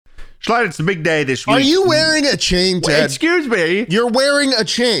Schlatt, it's the big day this week. Are you wearing a chain, Ted? Wait, excuse me. You're wearing a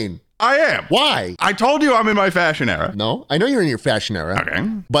chain. I am. Why? I told you I'm in my fashion era. No, I know you're in your fashion era. Okay.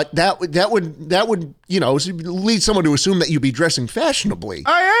 But that would lead someone to assume that you'd be dressing fashionably.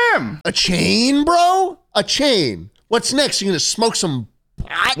 I am. A chain, bro? A chain. What's next? You're gonna smoke some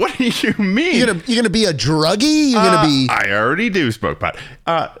pot? What do you mean? You're gonna be a druggie? You're gonna be. I already do smoke pot.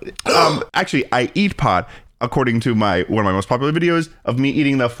 Actually, I eat pot. According to one of my most popular videos of me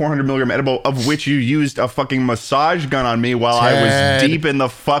eating the 400 milligram edible, of which you used a fucking massage gun on me while I was deep in the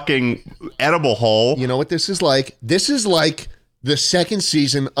fucking edible hole. You know what this is like? This is like the second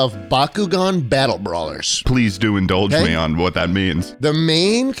season of Bakugan Battle Brawlers. Please do indulge me on what that means. The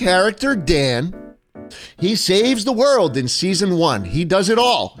main character, Dan, he saves the world in season 1. He does it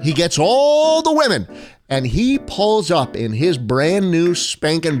all. He gets all the women. And he pulls up in his brand new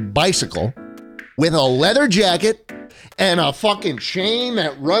spanking bicycle with a leather jacket and a fucking chain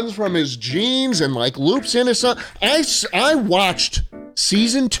that runs from his jeans and like loops into something. I watched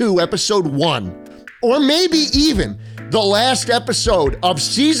season 2, episode 1, or maybe even the last episode of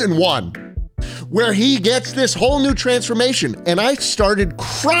season 1, where he gets this whole new transformation, and I started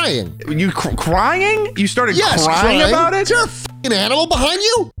crying. You crying? You started Yes, crying about it? Is there a fucking animal behind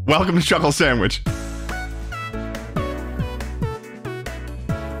you? Welcome to Chuckle Sandwich.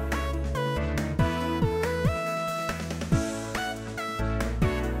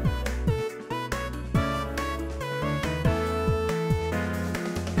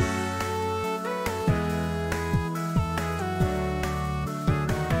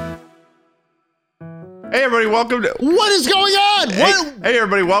 Hey everybody, welcome to... What is going on? Hey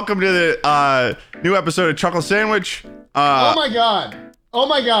everybody, welcome to the new episode of Chuckle Sandwich. Oh my god. Oh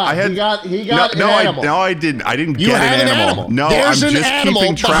my god. He got an animal. I didn't You get have an an animal. animal. No, There's I'm an just animal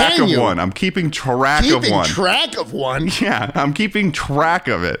keeping track behind of you. one. I'm keeping track of one. Track of one? Yeah, I'm keeping track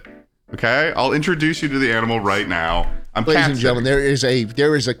of it. Okay? I'll introduce you to the animal right now. Ladies and gentlemen, there is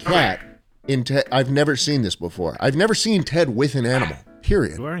a cat in Ted. I've never seen this before. I've never seen Ted with an animal.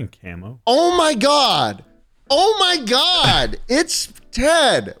 Period. You're wearing camo. Oh my god. Oh my god. It's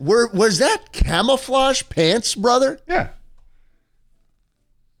Ted. Was that camouflage pants, brother? Yeah.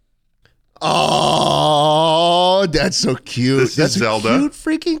 Oh, that's so cute. This that's is Zelda. A cute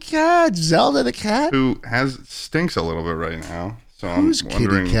freaking cat. Zelda the cat. Who stinks a little bit right now. So Whose I'm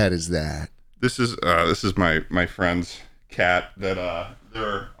wondering, kitty cat is that? This is my friend's cat that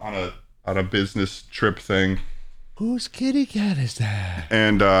they're on a business trip thing. Whose kitty cat is that?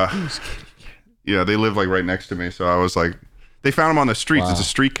 And Whose kitty cat? yeah, they live like right next to me. So I was like, they found him on the streets. Wow. It's a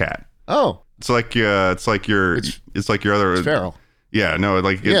street cat. Oh, It's like your other. it's feral. Yeah, no,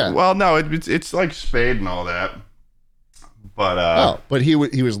 Yeah. Well, no, it's like spayed and all that. But But he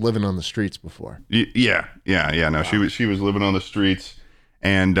was living on the streets before. yeah. No, wow. She was living on the streets,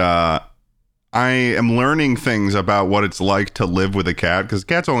 and I am learning things about what it's like to live with a cat, because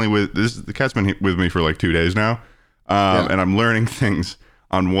the cat's been with me for like 2 days now, and I'm learning things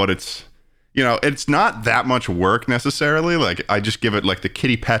on what it's. It's not that much work necessarily. Like, I just give it like the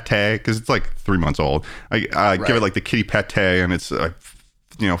kitty pate, because it's like 3 months old. I give it like the kitty pate, and it's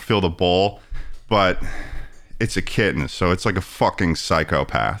fill the bowl, but it's a kitten, so it's like a fucking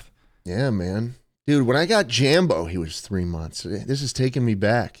psychopath. Yeah, man. Dude, when I got Jambo, he was 3 months. This is taking me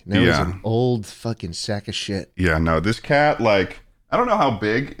back. Now he's an old fucking sack of shit. Yeah, no, this cat, like, I don't know how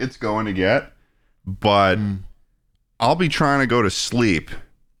big it's going to get, but I'll be trying to go to sleep,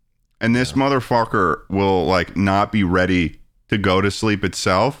 and this motherfucker will like not be ready to go to sleep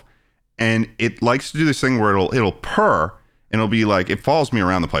itself, and it likes to do this thing where it'll purr, and it'll be like, it follows me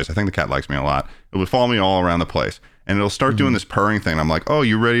around the place. I think the cat likes me a lot. It will follow me all around the place, and it'll start doing this purring thing. I'm like, oh,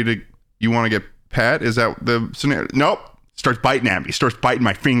 you want to get pet? Is that the scenario? Nope. Starts biting at me. Starts biting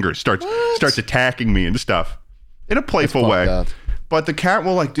my fingers. Starts attacking me and stuff in a playful way. Up. But the cat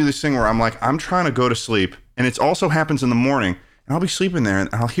will like do this thing where I'm trying to go to sleep, and it also happens in the morning. And I'll be sleeping there, and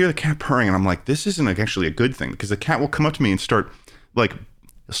I'll hear the cat purring, and I'm like, this isn't actually a good thing, because the cat will come up to me and start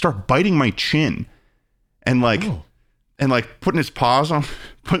biting my chin, and putting his paws on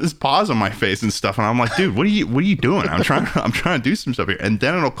my face and stuff. And I'm like, dude, what are you doing? I'm trying to do some stuff here, and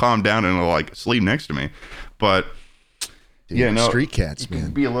then it'll calm down and it'll like sleep next to me. But dude, yeah, no, street cats, man,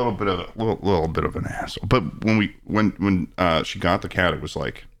 be a little bit of an asshole. But when she got the cat, it was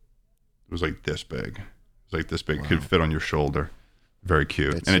like this big. It was like this big. Wow. It could fit on your shoulder. Very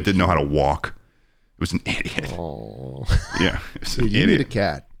cute. That's and it didn't know how to walk. It was an idiot. Oh. Yeah. It was dude, an you idiot. need a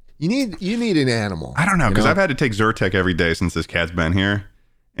cat. You need an animal. I don't know, because I've had to take Zyrtec every day since this cat's been here.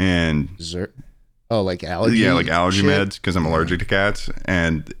 And Oh, like allergy? Yeah, like allergy shit? meds because I'm allergic to cats.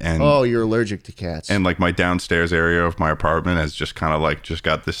 And Oh, you're allergic to cats. and like my downstairs area of my apartment has just kind of like just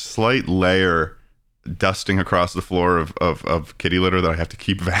got this slight layer dusting across the floor of kitty litter that I have to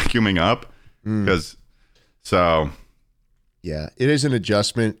keep vacuuming up because Yeah, it is an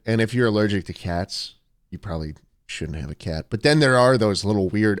adjustment. And if you're allergic to cats, you probably shouldn't have a cat. But then there are those little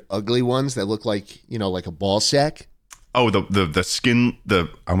weird, ugly ones that look like, like a ball sack. Oh, the skin, I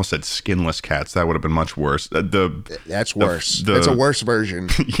almost said skinless cats. That would have been much worse. That's worse. That's a worse version.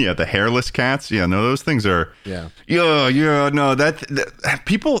 Yeah, the hairless cats. Yeah, no, those things are. Yeah. Yeah, no, that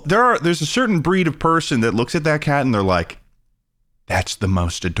people, there's a certain breed of person that looks at that cat and they're like, that's the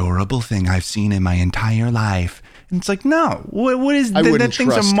most adorable thing I've seen in my entire life. And it's like, no, what is I that? wouldn't That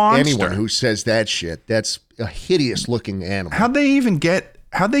thing's trust a monster. anyone who says that shit. That's a hideous looking animal. How'd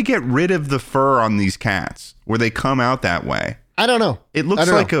they get rid of the fur on these cats where they come out that way? I don't know. It looks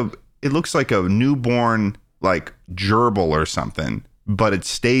like a newborn like gerbil or something, but it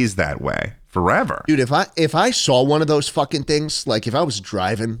stays that way forever. Dude, if I saw one of those fucking things, like if I was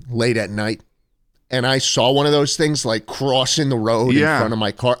driving late at night and I saw one of those things like crossing the road in front of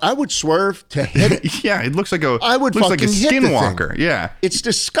my car, I would swerve to hit it. Yeah, it looks like a hit the skinwalker. thing. Yeah. It's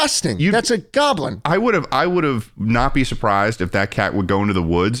disgusting. That's a goblin. I would have not be surprised if that cat would go into the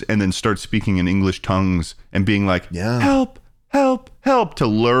woods and then start speaking in English tongues and being like, help, help, help, to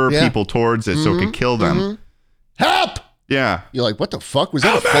lure people towards it so it could kill them. Mm-hmm. Help! Yeah. You're like, what the fuck? Was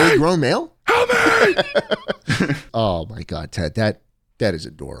that a fully grown male? Help me! Oh my God, Ted, that is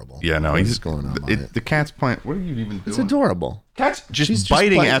adorable. Yeah, no, he's going on. The cat's playing. What are you even doing? It's adorable. Cat's just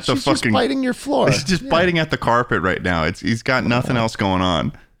biting at the fucking. Just biting your floor. He's just biting at the carpet right now. He's got nothing else going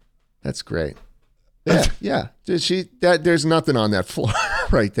on. That's great. Yeah. There's nothing on that floor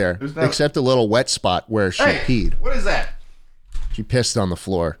right there except a little wet spot where she peed. What is that? She pissed on the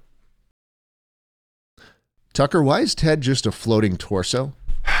floor. Tucker, why is Ted just a floating torso?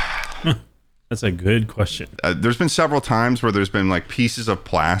 That's a good question. There's been several times where there's been like pieces of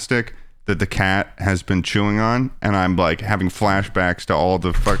plastic that the cat has been chewing on, and I'm like having flashbacks to all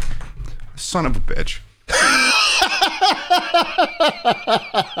the son of a bitch.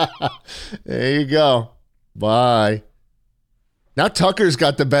 There you go. Bye. Now Tucker's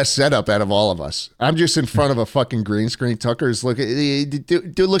got the best setup out of all of us. I'm just in front of a fucking green screen. Tucker's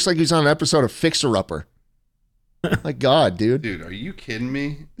dude looks like he's on an episode of Fixer Upper. My God, dude. Dude, are you kidding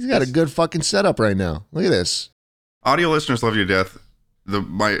me? He's got a good fucking setup right now. Look at this. Audio listeners love you to death.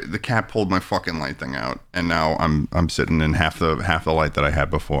 The cat pulled my fucking light thing out, and now I'm sitting in half the light that I had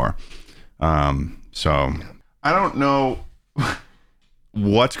before. So I don't know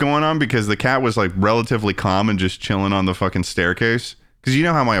what's going on because the cat was like relatively calm and just chilling on the fucking staircase. Because you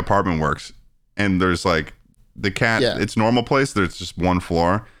know how my apartment works, and there's like the cat. Yeah. It's normal place. There's just one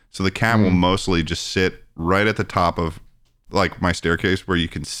floor, so the cat will mostly just sit right at the top of like my staircase where you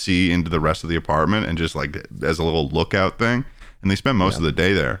can see into the rest of the apartment and just like as a little lookout thing. And they spend most of the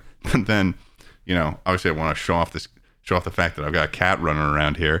day there. But then, obviously I want to show off the fact that I've got a cat running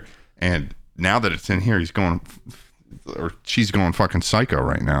around here. And now that it's in here, she's going fucking psycho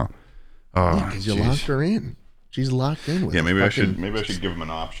right now. Oh, because you locked her in. She's locked in with maybe I should give him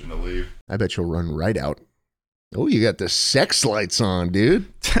an option to leave. I bet she'll run right out. Oh, you got the sex lights on, dude.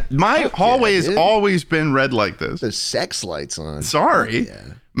 My hallway has always been red like this. The sex lights on. Sorry.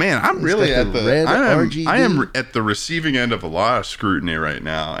 Yeah. Man, I'm really at the red RGB. I am at the receiving end of a lot of scrutiny right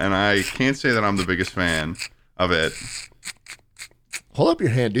now, and I can't say that I'm the biggest fan of it. Hold up your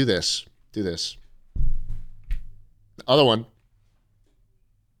hand. Do this. Other one.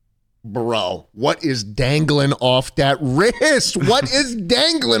 Bro, what is dangling off that wrist? What is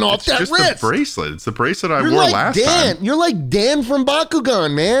dangling off that wrist? It's just the bracelet. It's the bracelet I wore last time. You're like Dan from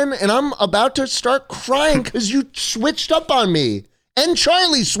Bakugan, man. And I'm about to start crying because you switched up on me. And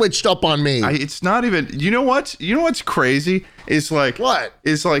Charlie switched up on me. It's not even. You know what? You know what's crazy? It's like what?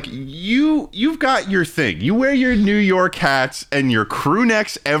 It's like you've got your thing. You wear your New York hats and your crew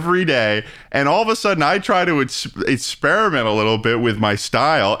necks every day, and all of a sudden I try to experiment a little bit with my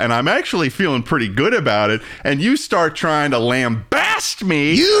style, and I'm actually feeling pretty good about it. And you start trying to lambast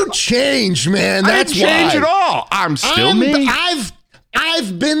me. You change, man. That's I didn't change at all. I'm still me.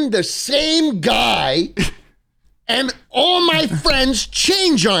 I've been the same guy. And all my friends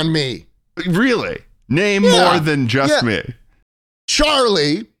change on me. Really? Name more than just me.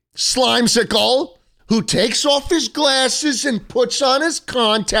 Charlie, Slimesicle, who takes off his glasses and puts on his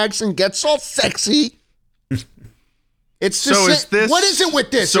contacts and gets all sexy. It's the is this? What is it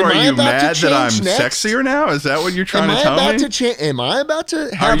with this? So are you mad that I'm sexier now? Is that what you're trying to tell me? Am I about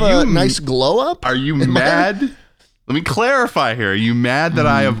to have a nice glow up? Are you mad? Let me clarify here. Are you mad that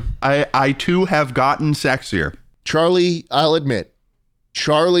I too have gotten sexier? Charlie, I'll admit,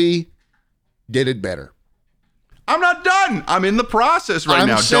 Charlie did it better. I'm not done. I'm in the process right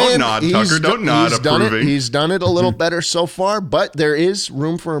now. Don't nod, Tucker. Don't nod approving. He's done it a little better so far, but there is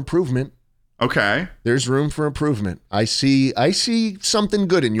room for improvement. Okay. There's room for improvement. I see something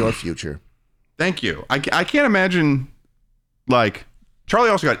good in your future. Thank you. I can't imagine, like, Charlie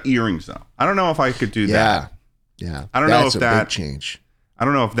also got earrings, though. I don't know if I could do that. Yeah. I don't know That's if a that big change. I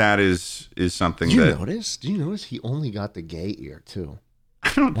don't know if that is something Do you that notice? Do you notice he only got the gay ear too?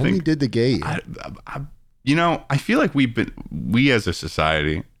 I don't Only think did the gay ear. I feel like we as a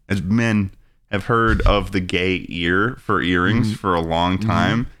society, as men, have heard of the gay ear for earrings for a long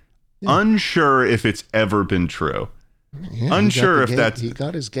time. Yeah. Unsure if it's ever been true. Yeah, Unsure if he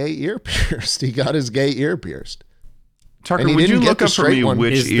got his gay ear pierced. He got his gay ear pierced. Tucker, would you look up for me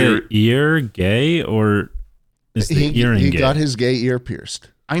which is ear? The ear gay or is the earring gay? He got his gay ear pierced.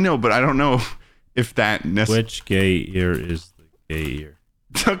 I know, but I don't know if that necessarily. Which gay ear is the gay ear?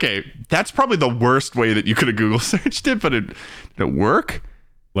 Okay, that's probably the worst way that you could have Google searched it, but did it work?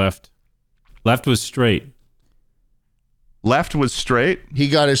 Left was straight. Left was straight. He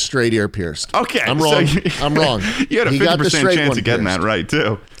got his straight ear pierced. Okay, I'm wrong. I'm wrong. You had a 50% chance of getting that right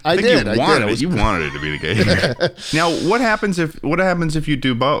too. I did. You wanted it to be the gay ear. Now, what happens if you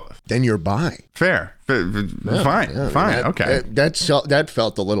do both? Then you're bi. Fair. Fine. Okay. That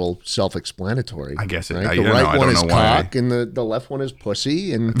felt a little self-explanatory. I guess right? The right one is cock, and the left one is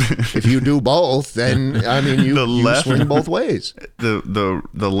pussy. And if you do both, then I mean you swing both ways. The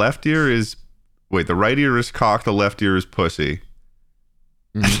left ear is the right ear is cock. The left ear is pussy.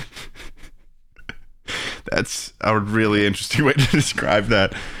 Mm-hmm. That's a really interesting way to describe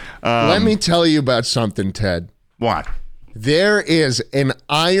that. Let me tell you about something, Ted. What? There is an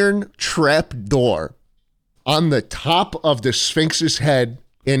iron trap door on the top of the Sphinx's head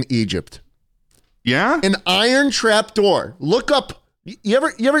in Egypt. Yeah? An iron trap door. Look up. You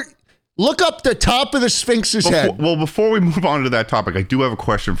ever look up the top of the Sphinx's head? Well, before we move on to that topic, I do have a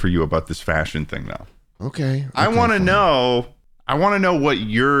question for you about this fashion thing, though. Okay. I want to know what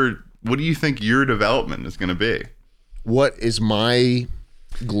do you think your development is going to be? What is my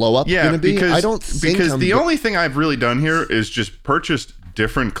glow up going to be? I don't think the only thing I've really done here is just purchased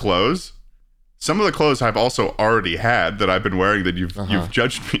different clothes. Some of the clothes I've also already had that I've been wearing that you've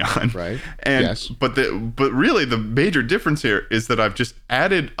judged me on. Right. And yes. But really the major difference here is that I've just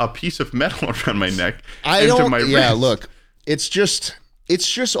added a piece of metal around my neck into my wrist. Yeah, look. It's just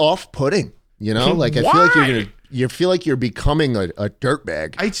off-putting, you know? Like I feel like you're becoming a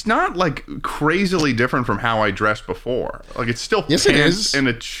dirtbag. It's not like crazily different from how I dressed before. Like it's still pants and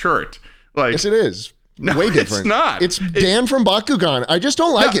a shirt. Like yes, it is. No, way different. It's not. It's Dan from Bakugan. I just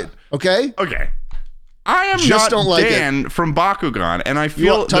don't like it. Okay. Okay. I am just not don't like Dan from Bakugan, and I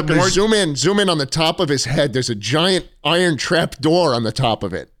feel Tucker, zoom in on the top of his head. There's a giant iron trap door on the top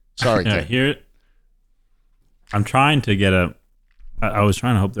of it. Sorry. Yeah, here. I'm trying to get I was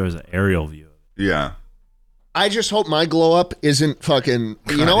trying to hope there was an aerial view. Yeah. I just hope my glow up isn't fucking.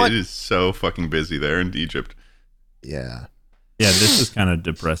 You know what? It is so fucking busy there in Egypt. Yeah. Yeah, this is kind of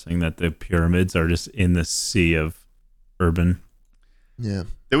depressing that the pyramids are just in the sea of urban. Yeah.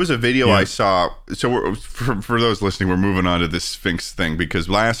 There was a video I saw. So for those listening, we're moving on to this Sphinx thing because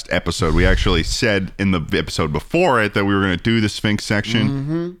last episode we actually said in the episode before it that we were going to do the Sphinx section.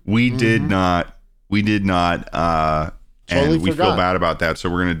 Mm-hmm. We did not. And we feel bad about that. So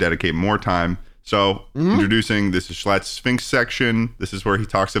we're going to dedicate more time. So introducing, this is Schlatt's Sphinx section. This is where he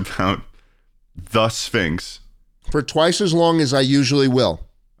talks about the Sphinx. For twice as long as I usually will.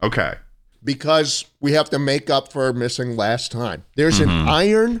 Okay. Because we have to make up for missing last time. There's an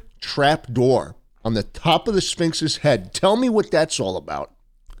iron trap door on the top of the Sphinx's head. Tell me what that's all about.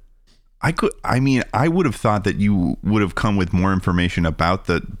 I would have thought that you would have come with more information about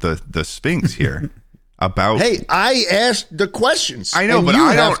the Sphinx here. Hey, I asked the questions. I know, and but you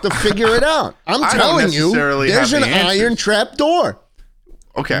I have to figure it out. I'm telling you, there's an iron trap door.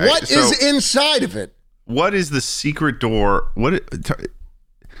 Okay. What is inside of it? What is the secret door?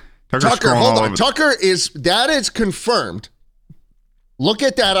 Tucker, hold on. Tucker that is confirmed. Look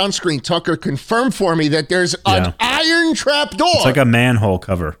at that on screen. Tucker, confirm for me that there's an iron trap door. It's like a manhole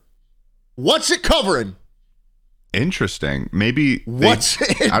cover. What's it covering? Interesting. Maybe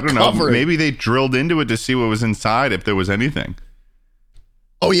I don't know. Maybe they drilled into it to see what was inside, if there was anything.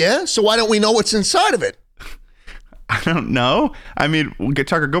 Oh yeah? So why don't we know what's inside of it? I don't know. I mean,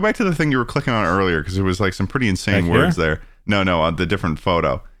 Tucker, go back to the thing you were clicking on earlier because it was like some pretty insane words there. No, on the different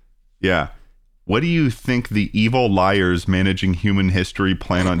photo. Yeah. What do you think the evil liars managing human history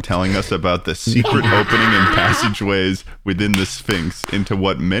plan on telling us about the secret opening and passageways within the Sphinx into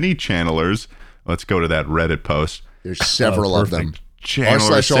what many channelers, let's go to that Reddit post. There's several of them.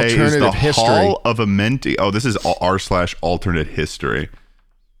 Channelers say is the Hall of Amenti. Oh, this is r/alternate history.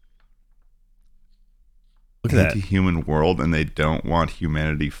 Look at that. Anti-human world, and they don't want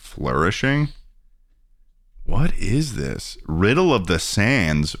humanity flourishing. What is this? Riddle of the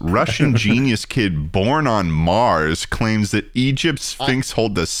Sands. Russian genius kid born on Mars claims that Egypt's Sphinx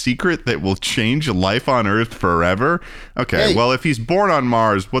hold the secret that will change life on Earth forever. Okay, well, if he's born on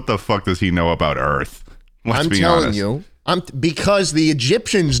Mars, what the fuck does he know about Earth? Let's be honest. I'm telling you, because the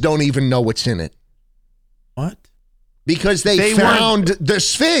Egyptians don't even know what's in it. What? Because they found the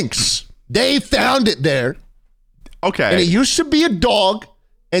Sphinx. They found it there. Okay. And it used to be a dog,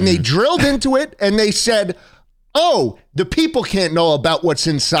 and they drilled into it, and they said, oh, the people can't know about what's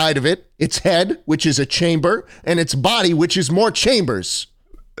inside of it. Its head, which is a chamber, and its body, which is more chambers.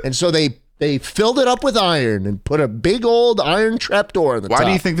 And so they filled it up with iron and put a big old iron trapdoor in the top. Why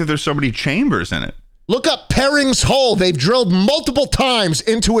do you think that there's so many chambers in it? Look up Perring's hole. They've drilled multiple times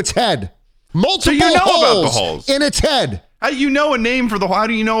into its head. Multiple about the holes in its head. How do you know a name for the hole? How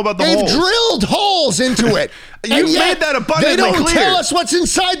do you know about the They've holes? drilled holes into it. You made that abundantly clear. They don't clear. tell us what's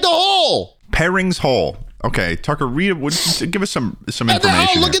inside the hole. Perring's hole. Okay, Tucker, read it. Give us some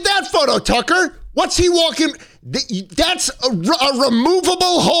information. Look at that photo, Tucker. What's he walking? That's a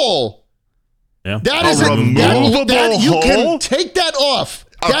removable hole. Yeah. That is a removable hole? You can take that off.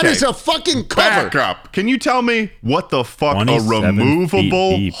 Okay. That is a fucking cover. Back up. Can you tell me what the fuck a 27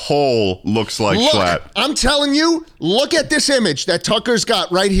 removable feet deep. hole looks like, Schlatt? I'm telling you, look at this image that Tucker's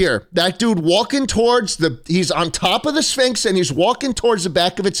got right here. That dude walking towards he's on top of the Sphinx and he's walking towards the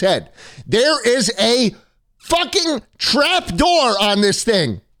back of its head. There is a fucking trap door on this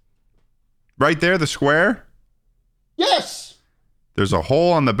thing. Right there, the square? Yes. There's a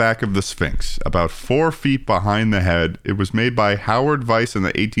hole on the back of the Sphinx, about 4 feet behind the head. It was made by Howard Weiss in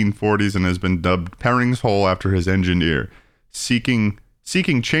the 1840s and has been dubbed Perring's Hole after his engineer. Seeking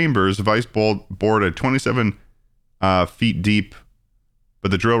chambers, Weiss bored at 27 feet deep,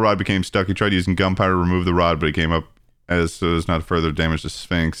 but the drill rod became stuck. He tried using gunpowder to remove the rod, but it came up as not further damage the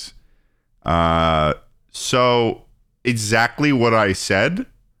Sphinx. So exactly what I said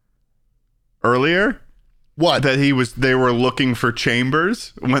earlier. What? That they were looking for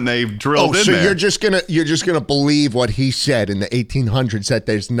chambers when they drilled in so there. you're just gonna believe what he said in the 1800s that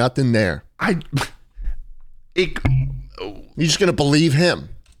there's nothing there. You're just gonna believe him.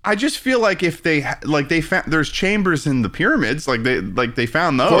 I just feel like if they found there's chambers in the pyramids, they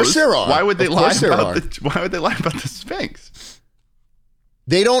found those. Of course there are. Why would they lie about the Sphinx?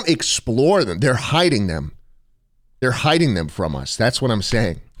 They don't explore them. They're hiding them. They're hiding them from us. That's what I'm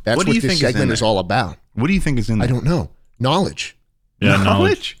saying. That's what this segment is all about. What do you think is in there? I don't know. Knowledge. Yeah,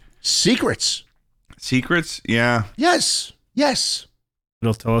 knowledge. Secrets. Secrets? Yeah. Yes.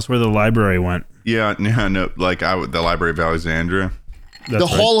 It'll tell us where the library went. Yeah, no, the Library of Alexandria. The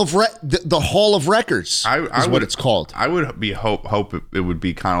Hall of Records is what it's called. I would be hope it would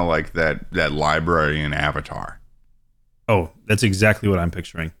be kind of like that library in Avatar. Oh, that's exactly what I'm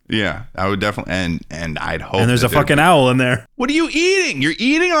picturing. Yeah, I would definitely, and I'd hope. And there's a fucking owl in there. What are you eating? You're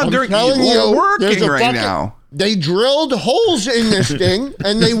eating on dirt. You're working right now. They drilled holes in this thing,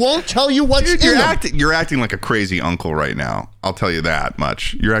 and they won't tell you what's in them. You're acting like a crazy uncle right now. I'll tell you that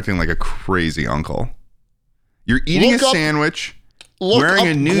much. You're acting like a crazy uncle. You're eating sandwich, wearing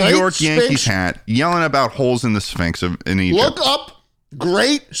a New York Yankees hat, yelling about holes in the Sphinx in Egypt. Look up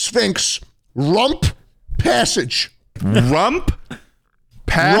Great Sphinx Rump Passage. Rump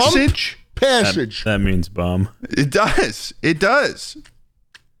Passage? Rump Passage. That means bum. It does.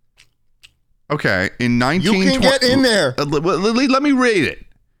 Okay, in 1920... You can get in there. Let me read it.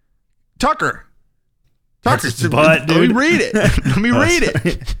 Tucker, That's its butt, let dude. me read it. Let me read it.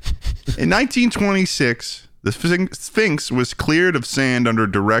 In 1926, the Sphinx was cleared of sand under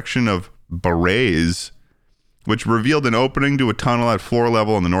direction of berets, which revealed an opening to a tunnel at floor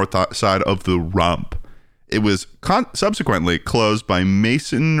level on the north side of the rump. It was subsequently closed by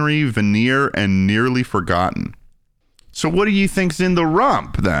masonry, veneer, and nearly forgotten. So what do you think's in the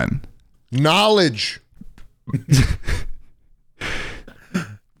rump, then? Knowledge.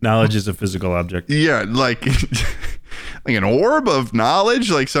 Knowledge is a physical object. Yeah, like an orb of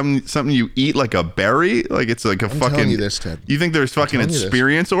knowledge, like something you eat like a berry, like it's like a I'm fucking. telling you this, Ted. You think there's fucking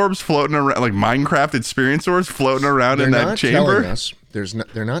experience orbs floating around, like Minecraft experience orbs floating around in that chamber?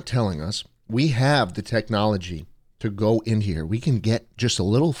 They're not telling us. We have the technology to go in here. We can get just a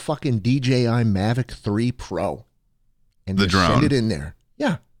little fucking DJI Mavic 3 Pro and The just drone. send it in there.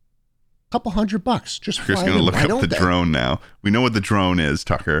 Yeah. Couple $100. Just Tucker's fly going to in. look Why up don't the they? drone now. We know what the drone is,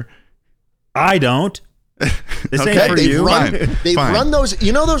 Tucker. I don't. This Okay, ain't for They've you. run, Fine, they've fine. run those,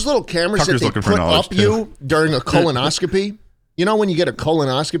 those little cameras Tucker's that looking they for put knowledge, up you during a colonoscopy? You know when you get a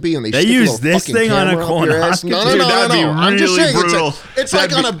colonoscopy and they stick a use little this fucking thing on a camera up your ass? colonoscopy? No, no, Dude, no, no, that'd be no. I'm just really saying brutal. it's like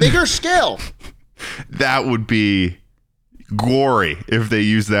That'd on a bigger scale. That would be gory if they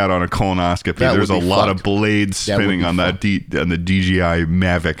used that on a colonoscopy. That There's a would be lot fucked. of blades That would spinning be on that on the DJI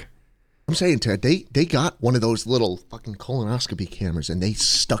Mavic. I'm saying, Ted, they got one of those little fucking colonoscopy cameras and they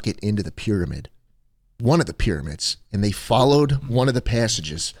stuck it into the pyramid. One of the pyramids, and they followed one of the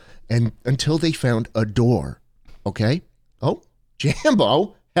passages and until they found a door. Okay? Oh,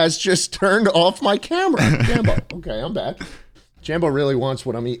 Jambo has just turned off my camera. Jambo, okay, I'm back. Jambo really wants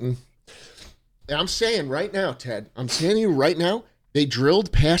what I'm eating. And I'm saying right now, Ted, I'm saying to you right now, they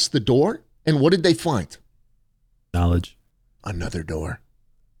drilled past the door, and what did they find? Knowledge. Another door.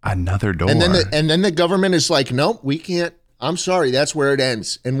 Another door. And then the government is like, nope, we can't. I'm sorry, that's where it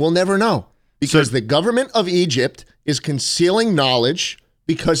ends. And we'll never know. Because the government of Egypt is concealing knowledge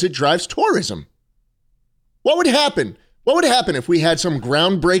because it drives tourism. What would happen? What would happen if we had some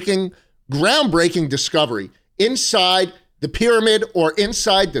groundbreaking discovery inside the pyramid or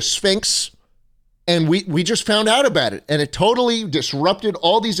inside the Sphinx? And we just found out about it. And it totally disrupted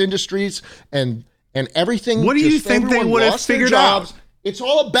all these industries and everything. What do you think they would have figured out? It's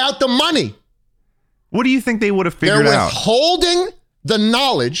all about the money. What do you think they would have figured They're out? withholding the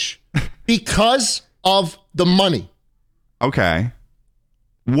knowledge because of the money. Okay.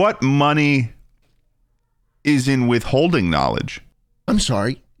 What money is in withholding knowledge? I'm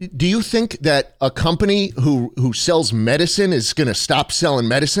sorry. Do you think that a company who sells medicine is going to stop selling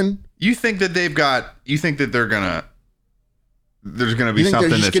medicine? You think that you think that there's going to be You think something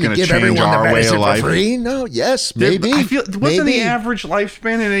they're just that's going to give change everyone the our way medicine of for life? free? No, yes, maybe. I feel wasn't maybe. the average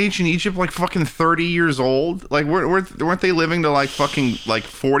lifespan in ancient Egypt like fucking 30 years old? Like weren't they living to like fucking like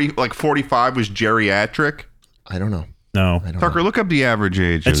 40, like 45 was geriatric? I don't know. No. I don't Tucker, know. look up the average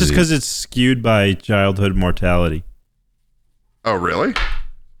age. It's of just the- because it's skewed by childhood mortality. Oh, really?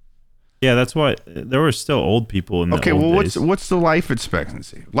 Yeah, that's why there were still old people in the Okay, old well, days. what's the life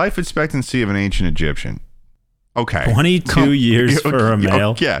expectancy? Life expectancy of an ancient Egyptian. Okay. 22 years for a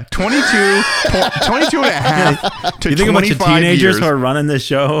male. Yeah, 22 and a half to You think a bunch of 25 teenagers years. who are running the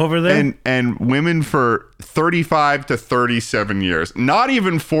show over there? And women for 35 to 37 years. Not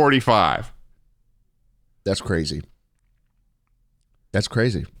even 45. That's crazy. That's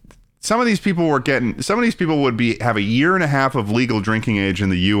crazy. Some of these people would have a year and a half of legal drinking age in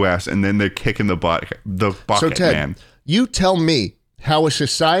the US and then they're kicking the bucket, So, Ted, man. you tell me how a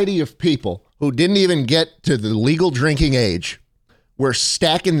society of people who didn't even get to the legal drinking age were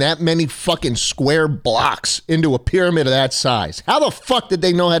stacking that many fucking square blocks into a pyramid of that size. How the fuck did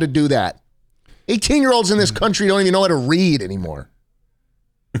they know how to do that? 18-year-olds in this country don't even know how to read anymore.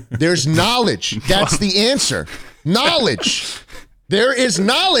 There's knowledge. That's the answer. Knowledge. There is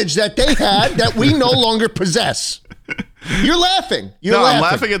knowledge that they had that we no longer possess. You're laughing. I'm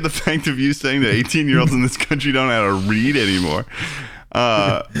laughing at the fact of you saying that 18-year-olds in this country don't know how to read anymore.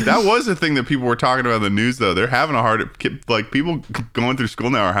 That was the thing that people were talking about in the news, though. They're having a people going through school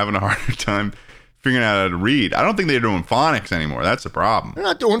now are having a harder time figuring out how to read. I don't think they're doing phonics anymore. That's the problem. They're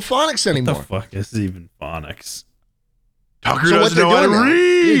not doing phonics anymore. What the fuck is even phonics? Tucker So what doesn't they're know how to doing now-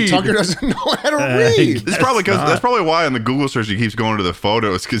 read. Tucker doesn't know how to read. It's probably because that's probably why on the Google search he keeps going to the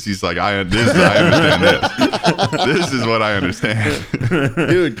photos because he's like, I understand this. This is what I understand.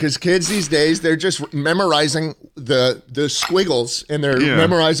 Dude, because kids these days, they're just memorizing the squiggles and they're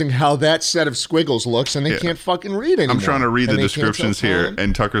memorizing how that set of squiggles looks and they can't fucking read anymore. I'm trying to read And the they can't tell descriptions here, time.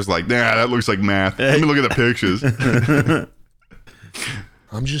 and Tucker's like, nah, that looks like math. Let me look at the pictures.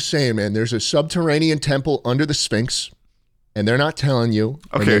 I'm just saying, man, there's a subterranean temple under the Sphinx and they're not telling you.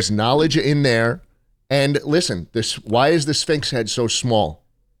 And Okay. there's knowledge in there. And listen, why is the Sphinx head so small?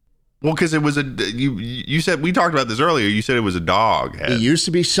 Well, because it was you said, we talked about this earlier, you said it was a dog head. It used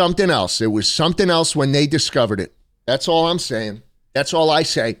to be something else. It was something else when they discovered it. That's all I'm saying. That's all I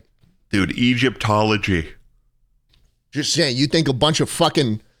say. Dude, Egyptology. Just saying, you think a bunch of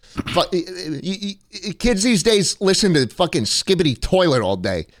fucking kids these days listen to fucking Skibbity Toilet all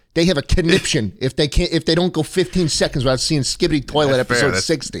day. They have a conniption if they don't go 15 seconds without seeing Skibbity Toilet That's fair. episode That's-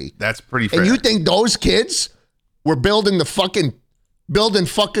 60. That's pretty fair. And you think those kids were building fucking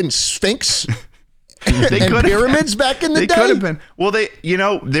Sphinx and could've- pyramids back in the They day? could have been. Well, they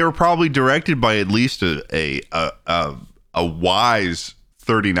were probably directed by at least a wise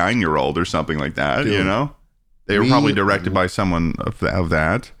 39-year-old or something like that. Dude, you know, they were probably directed by someone of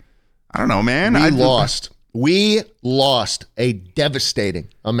that. I don't know, man. We lost We lost a devastating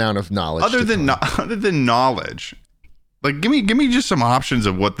amount of knowledge. Other than knowledge, like give me just some options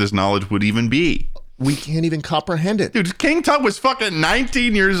of what this knowledge would even be. We can't even comprehend it. Dude, King Tut was fucking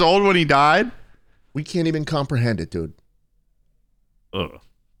 19 years old when he died. We can't even comprehend it, dude. Ugh.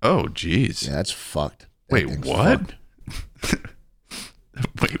 Oh, jeez. Yeah, that's fucked. Wait, what?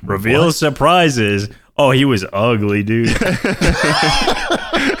 Wait, Reveal what? surprises. Oh, he was ugly, dude.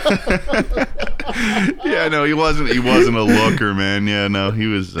 Yeah, no, he wasn't a looker, man. Yeah, no, he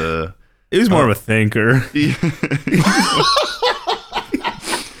was He was more of a thinker.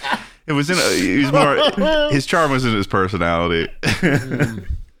 It was he was more, his charm was in his personality.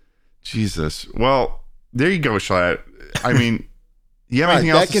 Jesus. Well, there you go, Schlatt. I mean, you have anything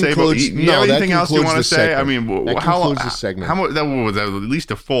else to say? You have anything else you want to say? I mean, how long? How much? That was at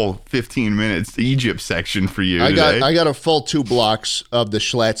least a full 15 minutes. The Egypt section for you. I got a full 2 blocks of the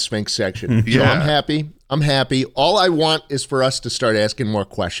Schlatt Sphinx section. So Yeah. I'm happy. All I want is for us to start asking more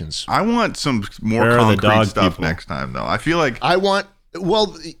questions. I want some more Where are the concrete dog stuff people? next time, though. I feel like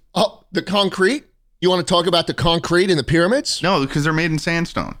The concrete? You want to talk about the concrete in the pyramids? no, because they're made in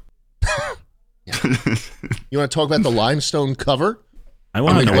sandstone. You want to talk about the limestone cover? I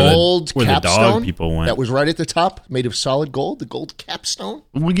want to The know where gold the dog capstone people went. that was right at the top, made of solid gold, the gold capstone?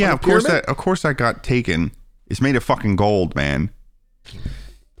 Well, yeah, On of the course pyramid? that got taken. It's made of fucking gold, man.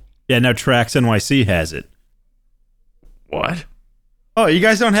 Yeah, now Trax NYC has it. What? Oh, you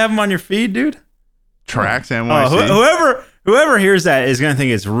guys don't have them on your feed, dude? Tracks Oh, NYC. whoever hears that is going to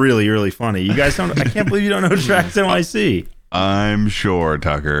think it's really, really funny. You guys don't. I can't believe you don't know Trax NYC. I'm sure,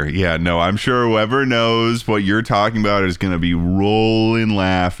 Tucker. Yeah, no, I'm sure whoever knows what you're talking about is going to be rolling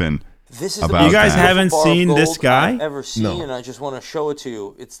laughing. This is About the You guys that. haven't bar of seen gold this guy? I've ever seen, No. and I just want to show it to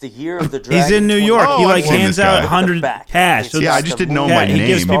you. It's the year of the dragon. He's in New York. Oh, he I've like seen hands this out guy. 100 Back. cash. It's So Yeah, I got just the didn't know moon my he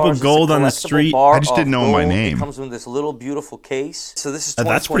gives name. people It's a gold on the collectible street. bar I just didn't of know my gold. name. It comes in this little beautiful case. So this is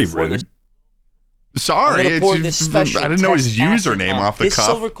That's pretty 2024. rude. Sorry, I'm gonna pour it's this just, special I didn't know his test acid username on off the this cuff.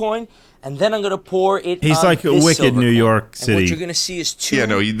 silver coin, and then I'm gonna pour it. He's on like a this wicked silver New coin. York And City. what you're gonna see is 2 Yeah,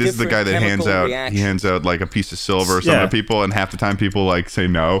 no, this is the guy that hands different out. reactions. He hands out like a piece of silver or something Yeah. to people, and half the time people like say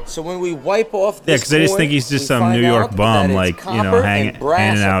no. So when we wipe off Yeah, this because they just coin, think he's just we some find New York out that bum, it's like, you know, copper and brass.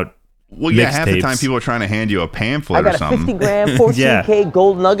 handing out. Well, yeah, half the mixtapes. time people are trying to hand you a I pamphlet or got a something. 50 gram, 14K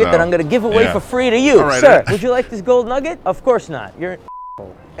gold nugget that Oh, I'm going to give away yeah. for free to you. All right, Sir, would you like this gold nugget? Of course not. You're an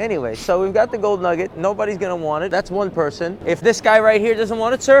Anyway, so we've got the gold nugget. Nobody's going to want it. That's one person. If this guy right here doesn't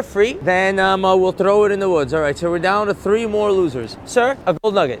want it, sir, free, then we'll throw it in the woods. All right, so we're down to 3 more losers. Sir, a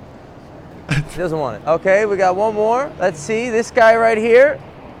gold nugget. He doesn't want it. Okay, we got 1 more. Let's see. This guy right here.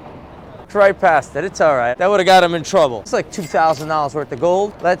 Right past it. It's all right. That would have got him in trouble. It's like $2,000 worth of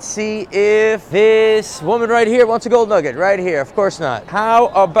gold. Let's see if this woman right here wants a gold nugget. Right here. Of course not. How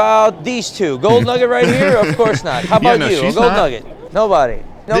about these 2? Gold nugget right here? Of course not. How about no, you? A she's gold not. nugget. Nobody.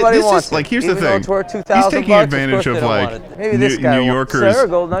 Nobody This wants is like, it. here's the Even though thing. it's worth He's $2,000 taking bucks, advantage of of course they like don't want it. Maybe this New guy wants it. Yorkers Sir, a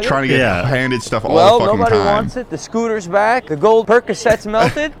gold nugget? trying to get Yeah. handed stuff all Well, the fucking nobody time. wants it. The scooter's back. The gold Percocet's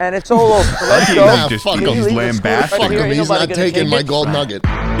melted, and it's all over. So let's He- go. Nah, just- fuck he's him. Leave the lambasting scooter Fuck right here. him. Ain't He's nobody not gonna taking take my it. gold nugget.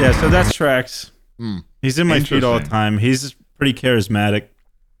 Yeah, so that's Trax. He's in my feed all the Interesting. time. He's pretty charismatic.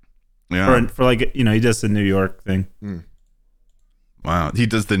 Yeah. For like, you know, he does the New York thing. Wow. He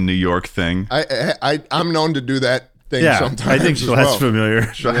does the New York thing. I'm known to do that thing Yeah, sometimes. I think as Schlatt's well. familiar.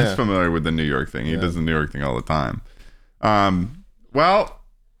 He's familiar with the New York thing. He does the New York thing all the time. Well,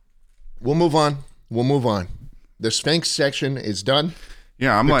 We'll move on. We'll move on. The Sphinx section is done.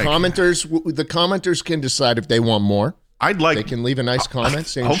 yeah, I'm The like, commenters can decide if they want more. I'd like. They can leave a nice comment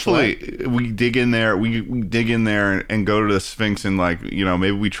saying Hopefully, we dig in there. We dig in there and go to the Sphinx and like, you know,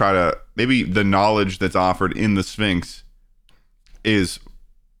 maybe we try to maybe the knowledge that's offered in the Sphinx is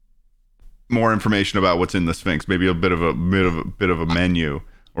more information about what's in the Sphinx. Maybe a bit of a menu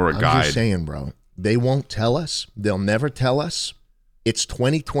or a I'm guide. just saying, bro. They won't tell us. They'll never tell us. It's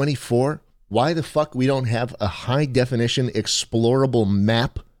 2024. Why the fuck we don't have a high definition explorable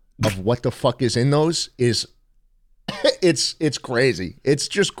map of what the fuck is in those is it's crazy. It's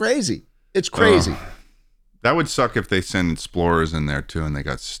just crazy. It's crazy. That would suck if they send explorers in there too and they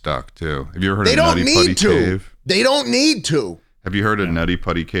got stuck too. Have you ever heard They of don't Nutty Putty need to. Cave? They don't need to. Have you heard of Nutty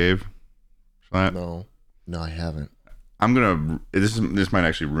Putty Cave? Schlatt? No, I haven't. I'm gonna. This might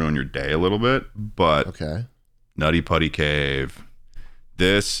actually ruin your day a little bit, but Okay. Nutty Putty Cave.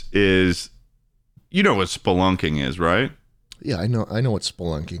 This is, you know what spelunking is, right? Yeah, I know what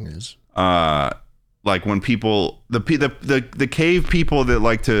spelunking is. Like when people, the cave people that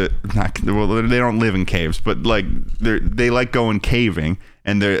like to, not, well, they don't live in caves, but like they like going caving,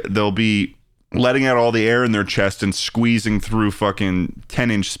 and they'll be letting out all the air in their chest and squeezing through fucking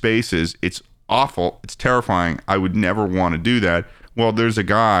 10-inch spaces. It's awful. It's terrifying. I would never want to do that. Well, there's a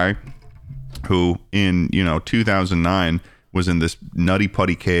guy who in 2009 was in this Nutty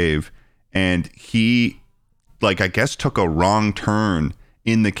Putty cave, and he, like, I guess took a wrong turn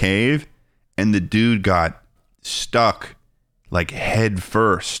in the cave, and the dude got stuck like head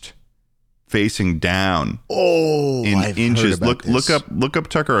first, facing down. Oh, in I've inches. heard about this. Look up,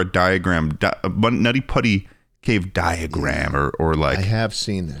 Tucker, a diagram, a Nutty Putty cave diagram, or like I have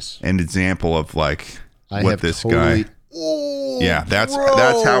seen this. an example of like I what have this totally, guy. Oh, Yeah, that's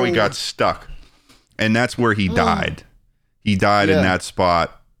bro. how he got stuck, and that's where he died. He died in Yeah. that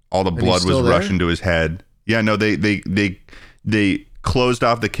spot. All the he's blood was still there? rushing to his head. Yeah, no, they closed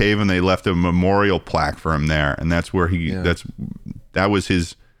off the cave and they left a memorial plaque for him there, and that's where he. Yeah. That was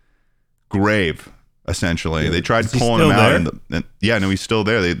his grave, essentially. They tried Is he pulling him still out. there? Yeah, no, he's still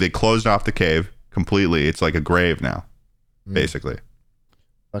there. They closed off the cave completely. It's like a grave now, basically.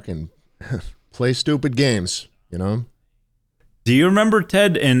 Fucking play stupid games, Do you remember,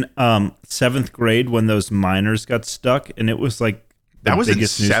 Ted, in 7th grade when those miners got stuck and it was like the That was in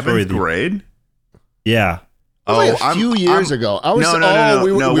biggest news story 7th grade? Yeah. It was like a few years ago. I was No.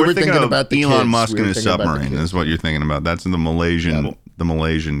 we We're were thinking about the Elon kids. Musk We and were his thinking about the submarine kids. is what you're thinking about. That's in the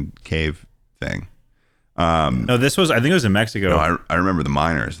Malaysian cave thing. No, this was, I think it was in Mexico. No, I remember the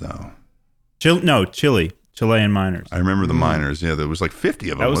miners though. Chile. Chilean miners. I remember the miners. Yeah, there was like 50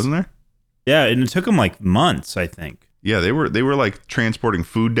 of them, wasn't there? Yeah, and it took them like months, I think. Yeah, they were like transporting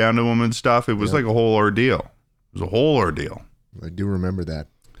food down to them and stuff. It was like a whole ordeal. It was a whole ordeal. I do remember that.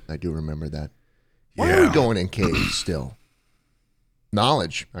 Why are we Yeah. going in caves still?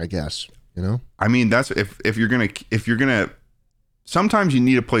 Knowledge, I guess. I mean, that's if you're gonna. Sometimes you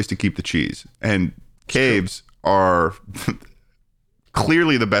need a place to keep the cheese, and caves are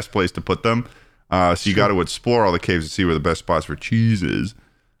clearly the best place to put them. So you got to explore all the caves to see where the best spots for cheese is.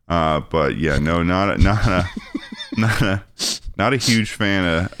 But yeah, no, not a huge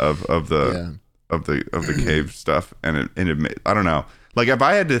fan of the cave stuff, and it I don't know. Like if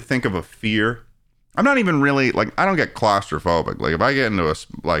I had to think of a fear, I'm not even really like I don't get claustrophobic. Like if I get into a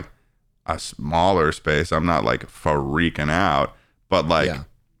smaller space, I'm not like freaking out. But like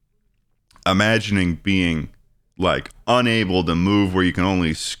imagining being like unable to move where you can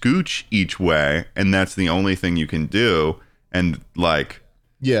only scooch each way, and that's the only thing you can do, and like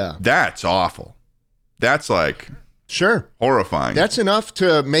that's awful. That's like Sure. horrifying. That's enough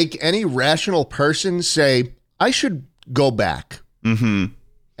to make any rational person say, I should go back. Mm-hmm.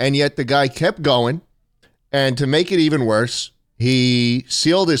 And yet the guy kept going. And to make it even worse, he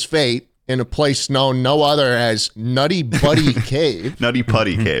sealed his fate in a place known no other as Nutty Buddy Cave. Nutty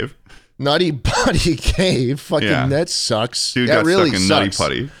Putty Cave. Nutty Putty Cave. Fucking, Yeah. that sucks. Dude that got really stuck in sucks.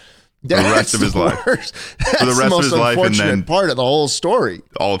 Nutty Putty That's the rest of his life. worst. That's the rest the of most his life, and unfortunate then- part of the whole story.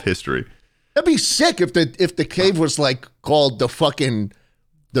 All of history. That'd be sick if the cave was like called the fucking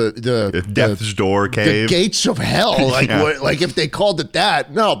the Death's Door the Cave. gates of hell. Like Yeah. like if they called it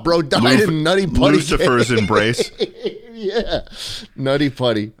that. No, bro died in Nutty Putty. Lucifer's Cave. Embrace. Yeah, Nutty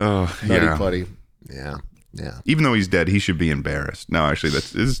Putty. Oh, Nutty yeah. Putty. Yeah. Even though he's dead, he should be embarrassed. No, actually,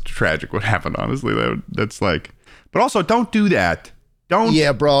 this tragic what happened, honestly. That's like... But also, don't do that. Don't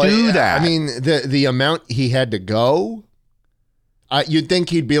Yeah, bro. do that. I mean, the amount he had to go, you'd think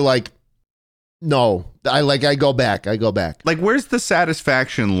he'd be like, no, I go back. like, where's the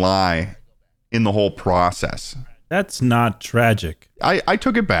satisfaction lie in the whole process? That's not tragic. I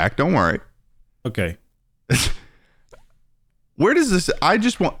took it back. Don't worry. Okay. Where does this... I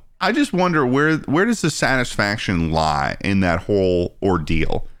just wonder where does the satisfaction lie in that whole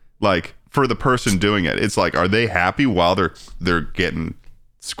ordeal? Like, for the person doing it, it's like, are they happy while they're getting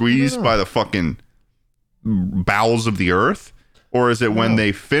squeezed by the fucking bowels of the earth? Or is it when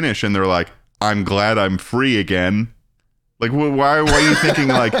they finish and they're like, I'm glad I'm free again? Like, why are you thinking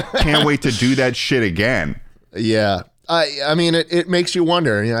like, can't wait to do that shit again? Yeah. I mean, it makes you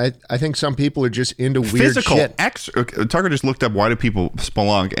wonder. You know, I think some people are just into weird Physical shit. Tucker just looked up why do people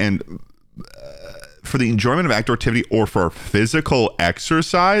spelunk, and for the enjoyment of outdoor activity or for physical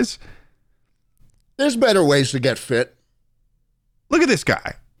exercise. There's better ways to get fit. Look at this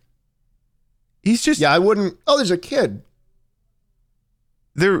guy. He's just Yeah, I wouldn't. Oh, there's a kid.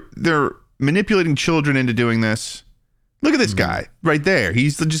 they're manipulating children into doing this. Look at this guy right there.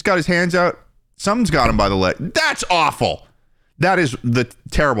 He's just got his hands out. Something's got him by the leg. That's awful. That is the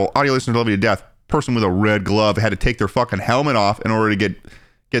terrible. Audio listeners love you to death. Person with a red glove had to take their fucking helmet off in order to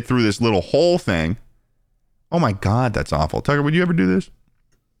get through this little hole thing. Oh my God, that's awful. Tucker, would you ever do this?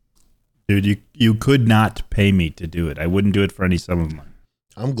 Dude, you could not pay me to do it. I wouldn't do it for any sum of money.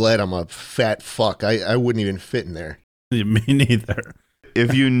 I'm glad I'm a fat fuck. I wouldn't even fit in there. Me neither.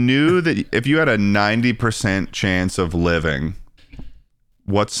 if you knew that if you had a 90% chance of living,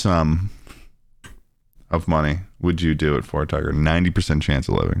 what sum of money would you do it for, Tiger? 90% chance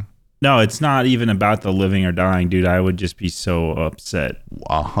of living. No, it's not even about the living or dying, dude. I would just be so upset.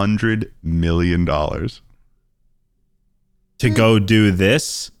 $100 million. To go do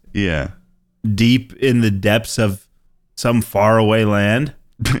this Yeah. deep in the depths of some faraway land.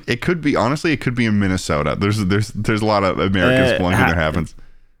 It could be, honestly, it could be in Minnesota. There's a lot of American spelunking that happens.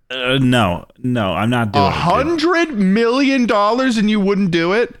 No, I'm not doing it. $100 million and you wouldn't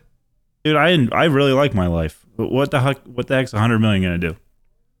do it? Dude, I really like my life. What the heck's $100 million gonna do?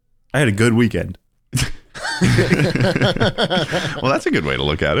 I had a good weekend. Well, that's a good way to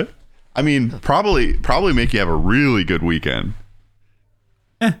look at it. I mean, probably make you have a really good weekend.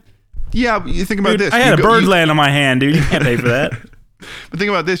 Yeah, you think about Dude, this. I had a bird land on my hand, dude. You can't pay for that. But think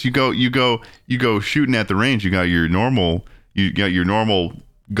about this. You go shooting at the range. You got your normal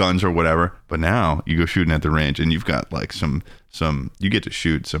guns or whatever. But now you go shooting at the range and you've got like some you get to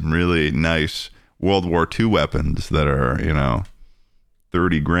shoot some really nice World War II weapons that are,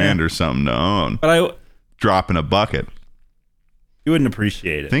 $30,000 or something to own. But Drop in a bucket. you wouldn't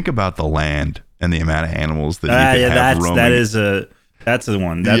appreciate it. Think about the land and the amount of animals that you could have roaming. That's the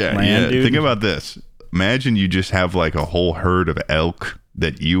one. That land, dude. Think about this. Imagine you just have like a whole herd of elk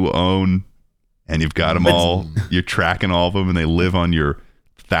that you own, and you've got them all. You're tracking all of them, and they live on your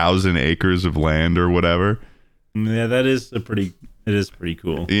 1,000 acres of land or whatever. Yeah, it is pretty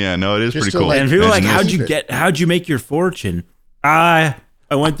cool. Yeah, no, it is Just pretty to cool. let- And people are like, Imagine how'd you make your fortune? I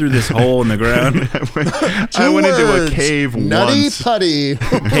went through this hole in the ground, I went into a words, cave Nutty once. putty.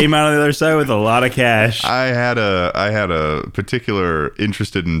 came out on the other side with a lot of cash. I had a particular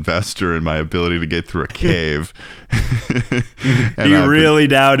interested investor in my ability to get through a cave. And You really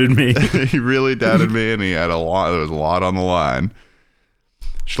doubted me. he really doubted me, and he had a lot. There was a lot on the line.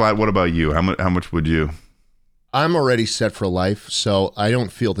 Schlatt, what about you? How much would you? I'm already set for life, so I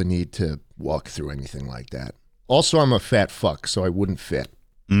don't feel the need to walk through anything like that. Also, I'm a fat fuck, so I wouldn't fit.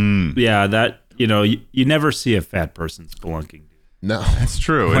 Yeah, that you never see a fat person spelunking. No. That's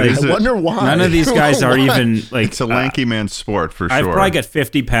true. Like, I wonder why. None of these guys are even like. It's a lanky man's sport for sure. I've probably got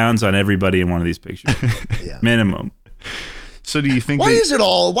 50 pounds on everybody in one of these pictures, minimum. So do you think? Why is it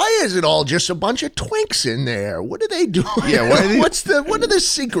all just a bunch of twinks in there? What are they doing? Yeah, why are they- what are the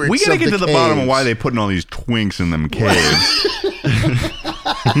secrets? We gotta of get to the caves? bottom of why they putting all these twinks in them caves.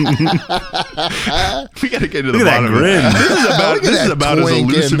 We gotta get to the Look at that bottom. grin. Look at This is that about as twink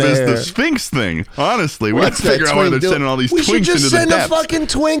in elusive as the there. Sphinx thing. Honestly, we What's have to figure that out why twink they're doing? sending all these We should twinks just into the send a depths. fucking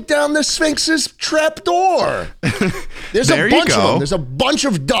twink down the Sphinx's trap door. There's There a you bunch of go. them. There's a bunch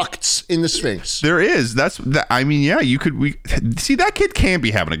of ducts in the Sphinx. There is. I mean, yeah. You could. We see that kid can't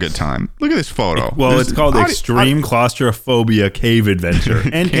be having a good time. Look at this photo. Well, There's it's called audio- Extreme Claustrophobia Cave Adventure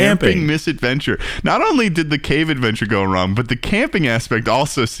and camping. misadventure. Not only did the cave adventure go wrong, but the camping aspect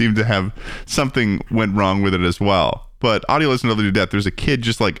also seemed to have something went wrong with it as well. But audio listeners know to death. There's a kid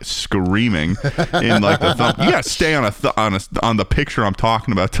just like screaming in like the thumb. You gotta stay on on the picture I'm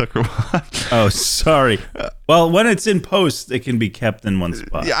talking about, Tucker. Oh, sorry. Well, when it's in post, it can be kept in one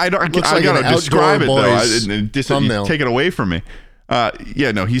spot. Yeah, I Looks like gotta an describe it Outdoor though. Boys You thumbnail. take it away from me.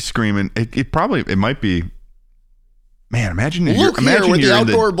 Yeah, no, he's screaming. It might be. Man, imagine Look imagine here with the you're in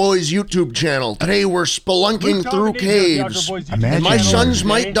Outdoor Boys YouTube channel. Today we're spelunking through caves. Imagine And my you're- sons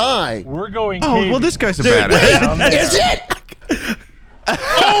might die. We're going Oh caving. well, this guy's a badass. Is it?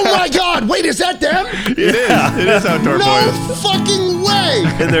 Oh my God! Wait, is that them? It is Outdoor No Boys. fucking way!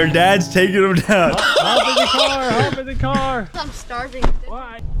 And their dad's taking them down. Hop in the car. I'm starving.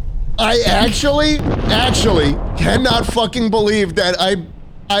 Why? I actually cannot fucking believe that I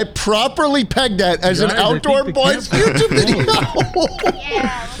properly pegged that as an Guys, I think Outdoor the Boys camp- YouTube video.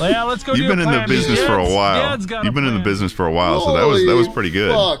 Yeah. Yeah, let's go. You've do been a in the plan. business for a Dad's- while. Dad's got a You've been in the plan. business for a while, so that was pretty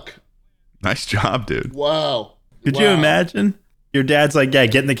good. Fuck. Nice job, dude. Wow. Could you imagine? Your dad's like, yeah,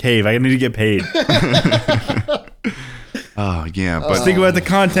 get in the cave. I need to get paid. Oh yeah, but Think about the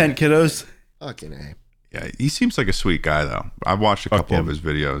content, kiddos. Fucking A. yeah, he seems like a sweet guy though. I've watched a couple him. of his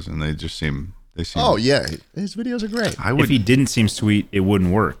videos, and they seem. Oh yeah, his videos are great. I would. If he didn't seem sweet, it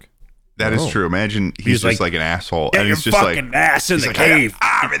wouldn't work. That is true. Imagine he's just like an asshole, and he's just like ass in he's the like, cave.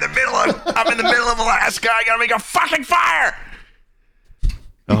 I'm in the middle of Alaska. I gotta make a fucking fire.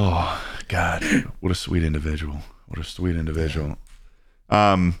 Oh God, what a sweet individual. What a sweet individual.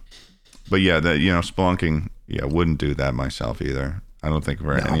 But yeah, that spelunking. Yeah, wouldn't do that myself either. I don't think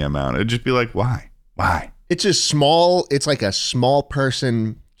for any amount. It'd just be like, why? It's a small. It's like a small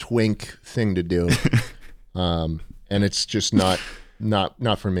person twink thing to do, and it's just not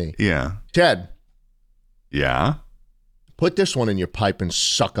for me. Yeah. Ted, Yeah. Put this one in your pipe and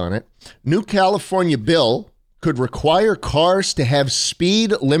suck on it. New California bill could require cars to have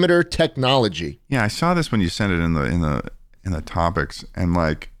speed limiter technology. Yeah, I saw this when you sent it in the topics, and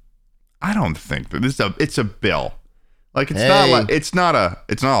like, I don't think that it's a bill. Like it's not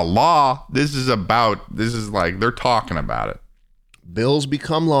a law. This is like they're talking about it. Bills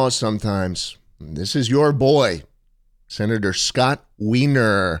become laws sometimes. This is your boy, Senator Scott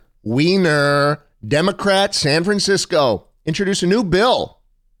Wiener, Democrat, San Francisco, introduce a new bill.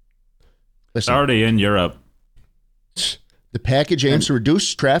 It's Listen, already in Europe. the package aims to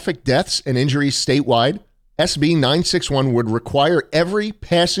reduce traffic deaths and injuries statewide. SB 961 would require every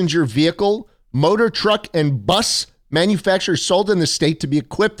passenger vehicle, motor truck, and bus manufacturer sold in the state to be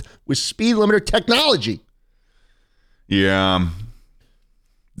equipped with speed limiter technology. Yeah,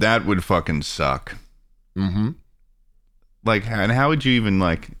 that would fucking suck. Mm-hmm. Like, and how would you even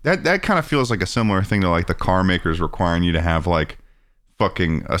like that? That kind of feels like a similar thing to like the car makers requiring you to have like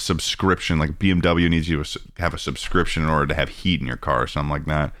fucking a subscription. Like BMW needs you to have a subscription in order to have heat in your car or something like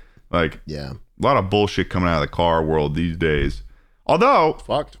that. Like, Yeah. a lot of bullshit coming out of the car world these days. Although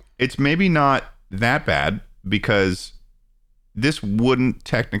Fucked. it's maybe not that bad because this wouldn't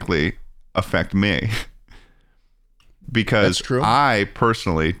technically affect me. Because That's true. I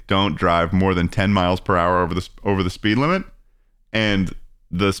personally don't drive more than 10 miles per hour over the speed limit, and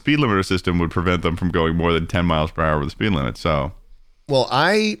the speed limiter system would prevent them from going more than 10 miles per hour over the speed limit. So, Well,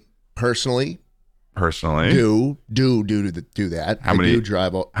 I personally do that. How many- I do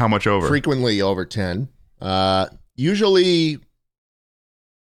drive how much over? frequently over 10. Usually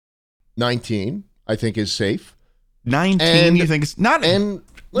 19, I think, is safe. 19, And- you think it's not? And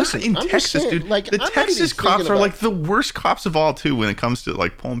listen, Listen, in I'm just Texas, saying, dude, like, the I'm not Texas even cops thinking are about- like the worst cops of all, too, when it comes to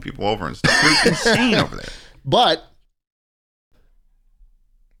like pulling people over and stuff. They're insane over there. But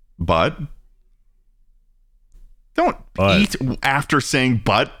Don't But. eat after saying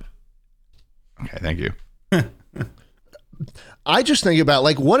but. Okay, thank you. I just think about,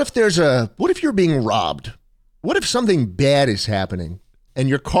 like, what if you're being robbed? What if something bad is happening and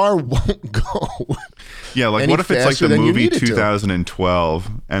your car won't go? Yeah, like Any what if it's like faster the than you movie need it to. 2012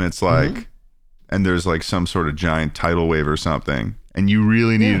 and it's like, and there's like some sort of giant tidal wave or something, and you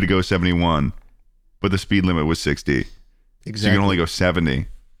really needed to go 71, but the speed limit was 60. So you can only go 70.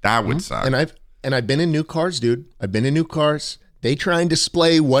 That would suck. And I've been in new cars, dude. I've been in new cars. They try and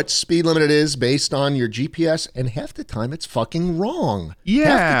display what speed limit it is based on your GPS, and half the time it's fucking wrong.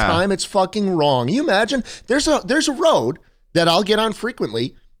 Yeah. Half the time it's fucking wrong. You imagine there's a road that I'll get on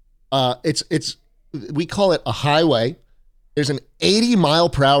frequently. It's we call it a highway. There's an 80 mile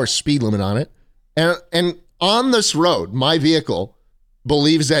per hour speed limit on it. And on this road, my vehicle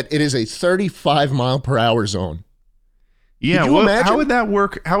believes that it is a 35 mile per hour zone. Yeah, Could you imagine? how would that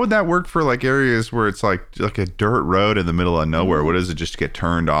work? How would that work for like areas where it's like a dirt road in the middle of nowhere? What does it just get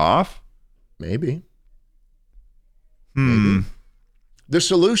turned off? Maybe. Hmm. The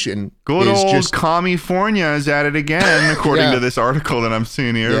solution Good is old just, California is at it again, according Yeah. to this article that I'm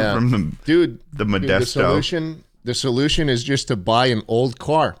seeing here Yeah. from the dude, the dude, Modesto. the solution is just to buy an old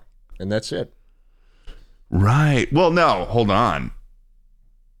car, and that's it. Right. Well, no, hold on.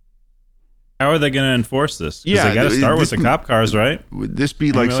 How are they going to enforce this? 'Cause Yeah, they got to start with the this- cop cars, right? Would this be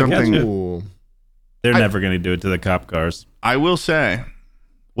I like really something? catch it. Ooh. They're never going to do it to the cop cars. I will say,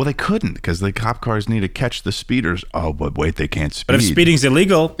 well, they couldn't because the cop cars need to catch the speeders. Oh, but wait, they can't speed. But if speeding's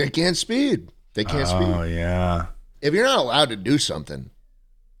illegal, They can't speed. They can't Oh speed. yeah. If you're not allowed to do something,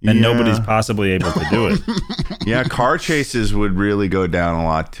 then Yeah. nobody's possibly able to do it. Yeah, car chases would really go down a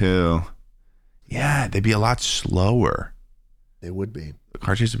lot too. Yeah, they'd be a lot slower. they would be. The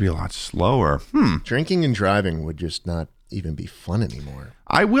car chases would be a lot slower. Drinking and driving would just not even be fun anymore.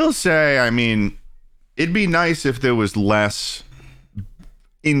 I will say, I mean, it'd be nice if there was less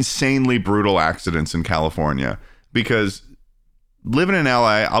insanely brutal accidents in California, because living in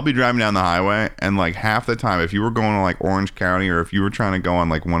LA, I'll be driving down the highway and like half the time, if you were going to like Orange County or if you were trying to go on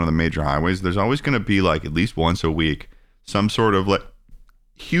like one of the major highways, there's always going to be like at least once a week some sort of like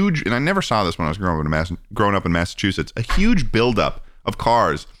huge, and I never saw this when I was growing up in Massachusetts, a huge buildup of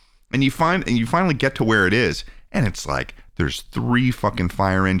cars, and you finally get to where it is, and it's like there's 3 fucking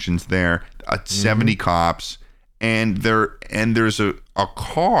fire engines there, 70 cops, and there's a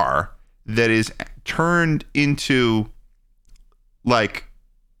car that is turned into like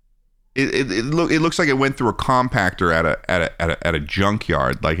it looks like it went through a compactor at a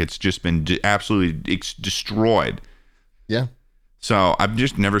junkyard, like it's just been absolutely destroyed. Yeah. So I've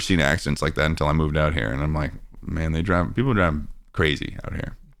just never seen accidents like that until I moved out here, and I'm like, man, people drive crazy out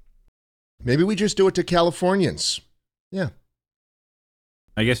here. Maybe we just do it to Californians. Yeah.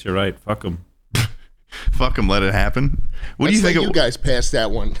 I guess you're right. Fuck them. fuck them, let it happen. What do you think? You guys passed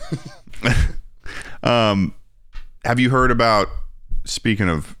that one. Have you heard about? Speaking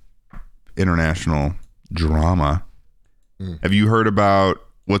of international drama, have you heard about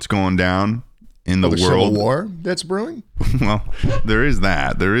what's going down in the world? Civil War that's brewing. Well, there is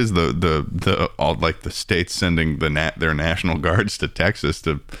that. There is the all like the states sending their national guards to Texas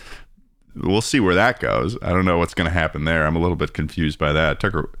to. We'll see where that goes. I don't know what's going to happen there. I'm a little bit confused by that.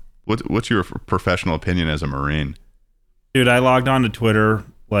 Tucker, what's your professional opinion as a Marine? Dude, I logged on to Twitter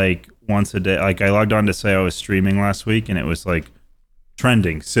like once a day. Like I logged on to say I was streaming last week, and it was like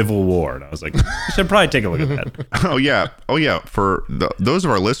trending Civil War, and I was like, I should probably take a look at that. Oh yeah. For those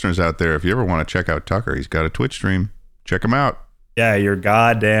of our listeners out there, if you ever want to check out Tucker, he's got a Twitch stream. Check him out. Yeah, you're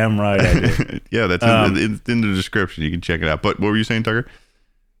goddamn right. I do. Yeah, that's in the description. You can check it out. But what were you saying, Tucker?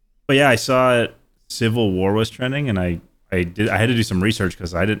 But yeah, I saw it. Civil War was trending, and I had to do some research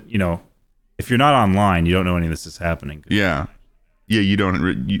because I didn't. If you're not online, you don't know any of this is happening. Yeah. You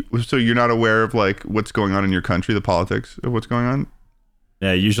don't. So you're not aware of like what's going on in your country, the politics of what's going on.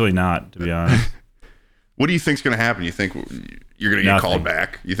 Yeah, usually not, to be honest. What do you think's going to happen? You think you're going to get called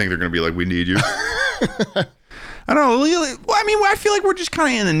back? You think they're going to be like, we need you? I don't know. Well, I mean, I feel like we're just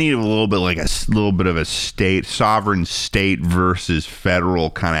kind of in the need of a little bit of a sovereign state versus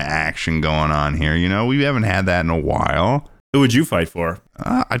federal kind of action going on here. We haven't had that in a while. Who would you fight for?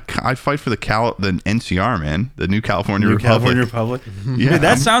 I'd fight for the NCR, man, the New California Republic. California Republic. Yeah, dude,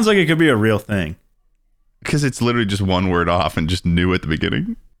 that sounds like it could be a real thing. Because it's literally just one word off and just new at the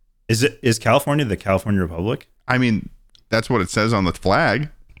beginning. Is California the California Republic? I mean, that's what it says on the flag.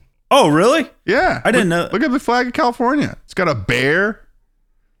 Oh, really? Yeah. I didn't know. Look at the flag of California. It's got a bear.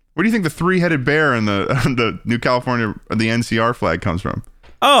 Where do you think the three-headed bear in the New California, the NCR flag comes from?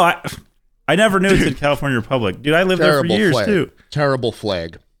 Oh, I never knew it said California Republic. Dude, I lived there for years, flag. too. Terrible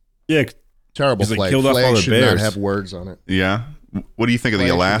flag. Yeah. Terrible flag. Killed off all Flag the should bears. not have words on it. Yeah. What do you think of the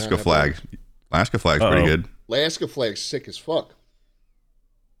Flag should Alaska not have flag? words. Alaska flag's pretty good. Alaska flag's sick as fuck.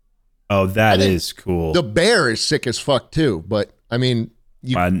 Oh, that is cool. The bear is sick as fuck too, but I mean,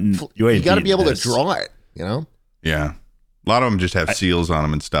 you got to be able to draw it, Yeah. A lot of them just have seals on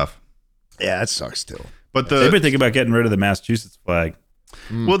them and stuff. Yeah, that sucks too. But they've been thinking about getting rid of the Massachusetts flag.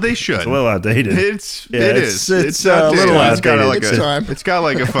 Well, they should. It's a little outdated. It's a little outdated. It's got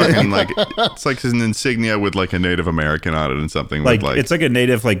like a fucking it's like an insignia with like a Native American on it and something. It's like a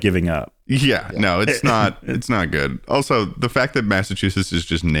native giving up. Yeah, no, it's not. It's not good. Also, the fact that Massachusetts is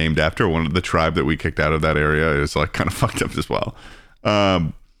just named after one of the tribe that we kicked out of that area is like kind of fucked up as well.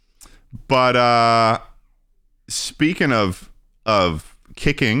 But speaking of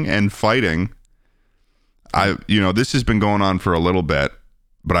kicking and fighting, this has been going on for a little bit,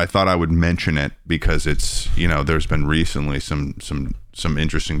 but I thought I would mention it because it's there's been recently some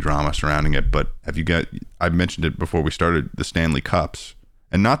interesting drama surrounding it. But I mentioned it before we started, the Stanley Cups.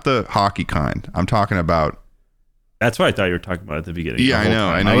 And not the hockey kind. I'm talking about. That's what I thought you were talking about at the beginning. Yeah, I know.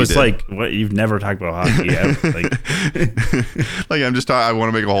 I was like, "What? You've never talked about hockey?" I'm just. I want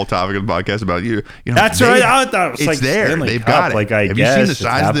to make a whole topic of the podcast about you. That's right. I thought it was it's there. Stanley They've Cup. got it. Have you seen the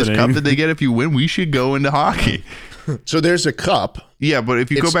size of this cup that they get if you win? We should go into hockey. So there's a cup. Yeah, but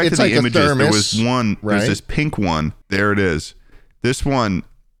if you go back to the images, there was one. Right? There's this pink one. There it is. This one.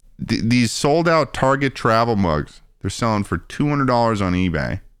 These sold out Target travel mugs. They're selling for $200 on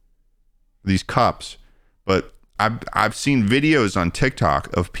eBay. These cups, but I've seen videos on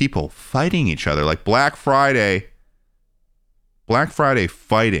TikTok of people fighting each other, like Black Friday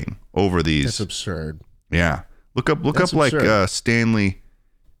fighting over these. That's absurd. Yeah, look up like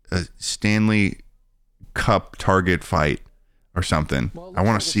Stanley Cup Target fight or something. I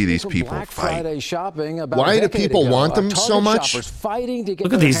want to see these people Black fight. Friday shopping about Why a do decade people ago, want them Target so much? shoppers fighting to get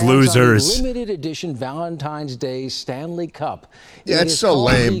Look at their these hands on a losers. limited edition Valentine's Day Stanley Cup. Yeah, It it's is so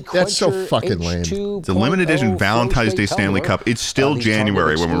called lame. the That's so Quencher fucking lame. H2.0 It's a limited edition Valentine's Day Flow Stanley Tumbler. Cup. It's still These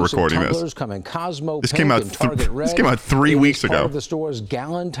January when we're Target recording exclusive this. tumblers come in Cosmo This Pink came out and Target Red. this came out 3 It is weeks part ago. of the store's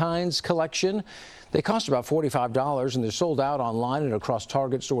Galentine's collection. They cost about $45, and they're sold out online and across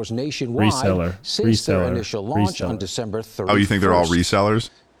Target stores nationwide since their initial launch on December 31st. Oh, you think they're all resellers?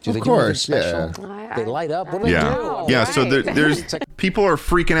 Do they Of do anything course, yeah. special? They light up. What do they Yeah, do? yeah. So there's people are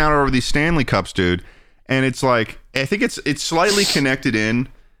freaking out over these Stanley Cups, dude, and it's like I think it's slightly connected in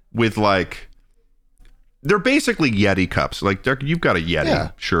with like they're basically Yeti cups. Like you've got a Yeti,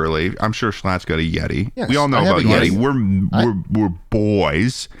 Yeah. surely. I'm sure Schlatt's got a Yeti. Yes, We all know I have about a Yeti. Yeti. We're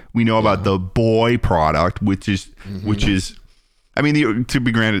boys. We know about the boy product, which is. I mean, to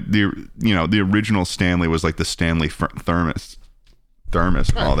be granted, the original Stanley was like the Stanley thermos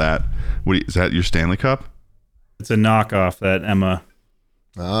and all that. Is that your Stanley Cup? It's a knockoff that Emma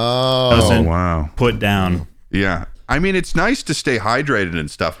Doesn't wow. put down. Yeah. I mean, it's nice to stay hydrated and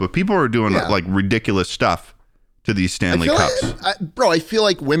stuff, but people are doing like ridiculous stuff to these Stanley Cups. I feel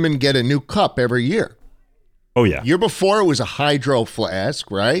like women get a new cup every year. Oh, yeah. Year before, it was a hydro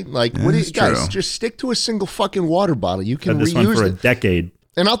flask, right? Like, what do you guys just stick to a single fucking water bottle? You can Had this reuse one for it. a decade.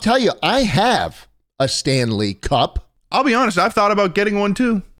 And I'll tell you, I have a Stanley Cup. I'll be honest, I've thought about getting one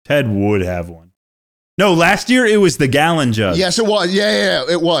too. Ted would have one. No, last year it was the gallon jug. Yes, it was. Yeah,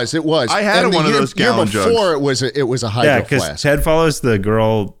 it was. It was. I had one of those gallon jugs. Year before, it was a hydro Yeah, because flask. Ted follows the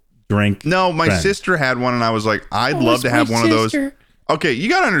girl drink. No, my trend. sister had one, and I was like, I'd love to have one of those. Okay, you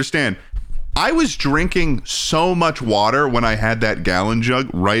got to understand. I was drinking so much water when I had that gallon jug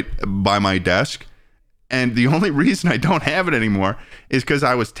right by my desk. And the only reason I don't have it anymore is because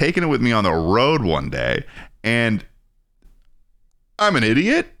I was taking it with me on the road one day. And I'm an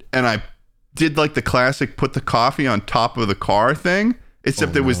idiot. And I did like the classic put the coffee on top of the car thing.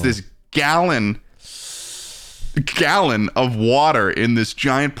 Except there was this gallon of water in this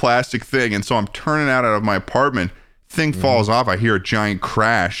giant plastic thing. And so I'm turning out of my apartment. Thing falls off. I hear a giant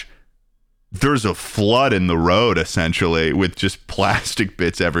crash. There's a flood in the road, essentially, with just plastic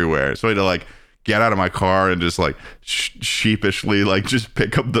bits everywhere. So I had to like get out of my car and just like sheepishly like just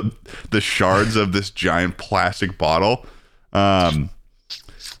pick up the shards of this giant plastic bottle. But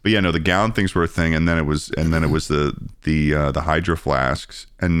yeah, no, the gallon things were a thing, and then it was the hydro flasks,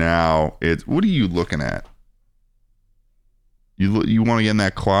 and now it's. What are you looking at? You want to get in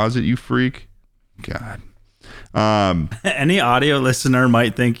that closet, you freak? God. Any audio listener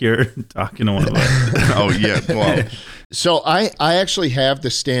might think you're talking to one of us. Oh yeah. Well, So I actually have the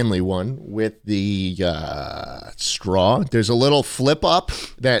Stanley one with the straw. There's a little flip up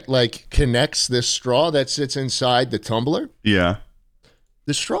that like connects this straw that sits inside the tumbler. yeah.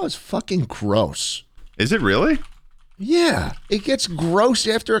 The straw is fucking gross. Is it really? Yeah, it gets gross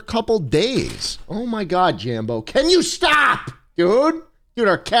after a couple days. Oh my God, Jambo. Can you stop, dude? Dude,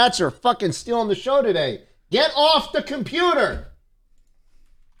 our cats are fucking stealing the show today. Get off the computer.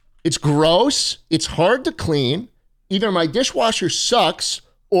 It's gross. It's hard to clean. Either my dishwasher sucks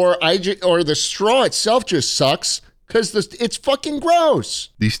or the straw itself just sucks because it's fucking gross.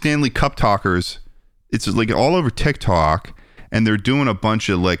 These Stanley Cup talkers, it's like all over TikTok, and they're doing a bunch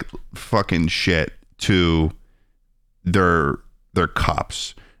of like fucking shit to their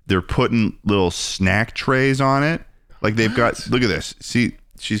cups. They're putting little snack trays on it. Like they've got, look at this. See,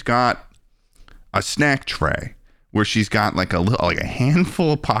 she's got a snack tray where she's got like a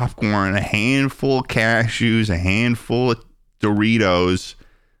handful of popcorn, a handful of cashews, a handful of Doritos,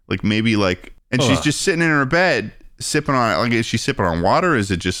 like maybe like, and she's just sitting in her bed sipping on it. Like, is she sipping on water?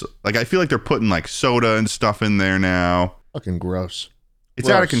 Is it just like, I feel like they're putting like soda and stuff in there now. Fucking gross. It's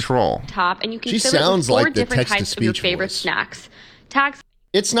out of control. Top, and you can She fill it sounds with 4 like the different types of your text-to-speech favorite voice. snacks. Tags.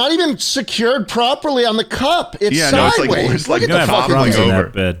 It's not even secured properly on the cup. It's Yeah, no, sideways. it's like Look You at don't the have fucking crumbs in thing. over.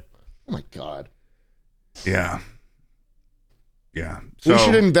 that bed. Oh my God. Yeah. Yeah. We So,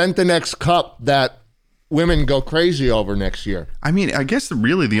 should invent the next cup that women go crazy over next year. I mean, I guess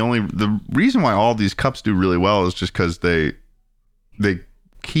the reason why all these cups do really well is just because they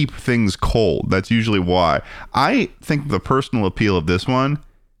keep things cold. That's usually why. I think the personal appeal of this one,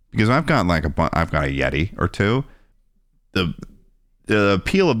 because I've got like I've got a Yeti or two. The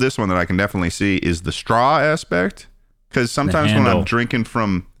appeal of this one that I can definitely see is the straw aspect. Because sometimes when I'm drinking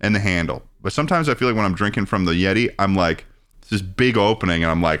from the handle, but sometimes I feel like when I'm drinking from the Yeti, I'm like it's this big opening,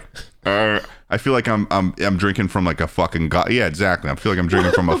 and I'm like, I feel like I'm drinking from like a fucking god. Yeah, exactly. I feel like I'm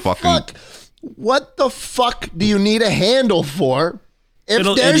drinking from a fucking. What the fuck do you need a handle for? If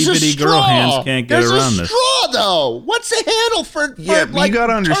Little there's a itty-bitty straw, girl hands can't get there's around a this. straw though. What's the handle for? Yeah, for, like, you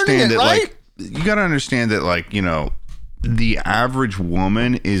gotta understand turning it, that. right? Like, you gotta understand that. Like, you know, the average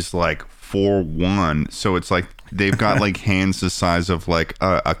woman is like 4'1", so it's like they've got like hands the size of like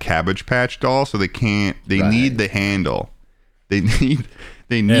a Cabbage Patch doll, so they can't. They need the handle. They need.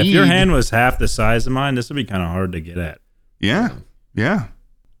 Yeah, if your hand was half the size of mine, this would be kind of hard to get at. Yeah.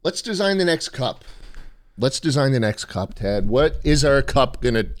 Let's design the next cup. Ted. What is our cup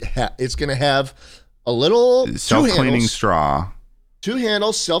gonna have? It's gonna have a little Self-cleaning straw. 2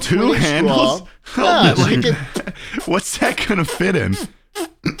 handles, Two self-cleaning handles. straw. Yeah, so you What's that gonna fit in?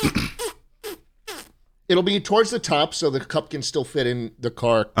 it'll be towards the top, so the cup can still fit in the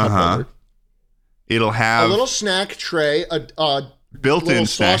car cup holder. It'll have A little snack tray, a built-in little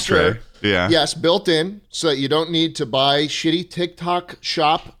snack saucer. tray. Yeah. Yes, built in, so that you don't need to buy shitty TikTok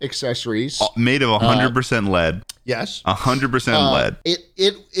shop accessories. Made of 100% lead. Yes. 100% lead.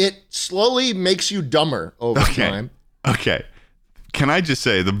 It slowly makes you dumber over time. Okay. Can I just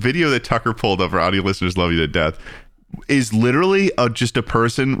say, the video that Tucker pulled up, our audio listeners love you to death. is literally just a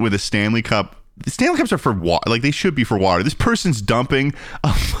person with a Stanley Cup. The Stanley Cups are for water. Like, they should be for water. This person's dumping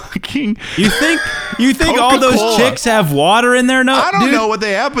a fucking. You think all those chicks have water in there? No, I don't know what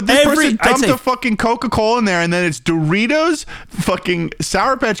they have, but this person dumped a fucking Coca-Cola in there, and then it's Doritos, fucking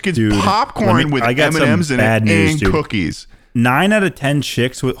Sour Patch Kids popcorn with M&Ms in it and cookies. 9 out of 10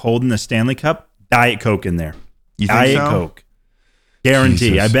 chicks holding the Stanley Cup, Diet Coke in there. You think Diet so? Coke.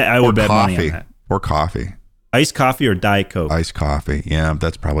 Guarantee. Jesus. I would bet money on that. Or coffee. Iced coffee or Diet Coke? Iced coffee. Yeah,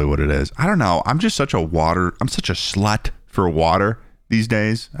 that's probably what it is. I don't know. I'm such a slut for water these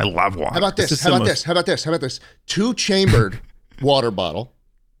days. I love water. How about this? How about this? 2-chambered water bottle.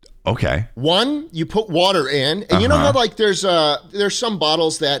 Okay. One, you put water in, and you know how like there's some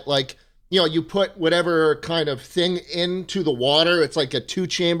bottles that like, you know, you put whatever kind of thing into the water. It's like a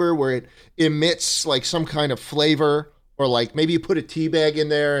 2-chamber where it emits like some kind of flavor, or like maybe you put a tea bag in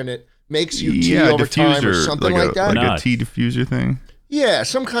there and it makes you tea over time or something like that. Like a tea diffuser thing? Yeah,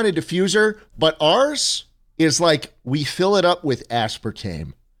 some kind of diffuser. But ours is like we fill it up with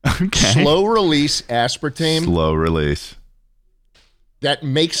aspartame. Okay. Slow release aspartame. Slow release. That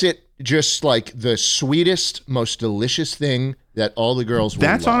makes it just like the sweetest, most delicious thing that all the girls will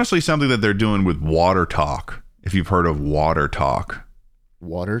That's love. honestly something that they're doing with Water Talk, if you've heard of Water Talk.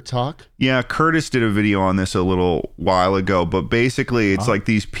 Water Talk? Yeah, Curtis did a video on this a little while ago, but basically it's like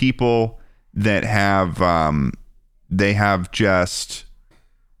these people that have they have just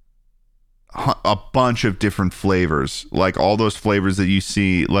a bunch of different flavors, like all those flavors that you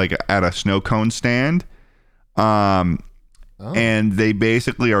see like at a snow cone stand. And they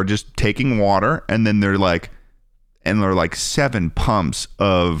basically are just taking water, and then they're like 7 pumps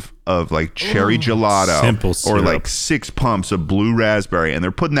of like cherry gelato, or like 6 pumps of blue raspberry, and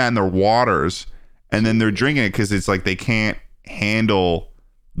they're putting that in their waters, and then they're drinking it because it's like they can't handle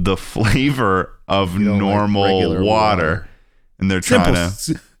the flavor of normal like water, and they're trying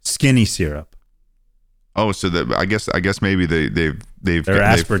to skinny syrup. Oh, so that I guess maybe they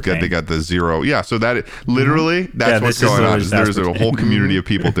got the zero. Yeah, so that literally that's what's going on. There's a whole community of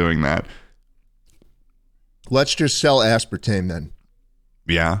people doing that. Let's just sell aspartame then.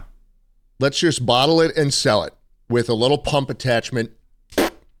 Yeah. Let's just bottle it and sell it with a little pump attachment.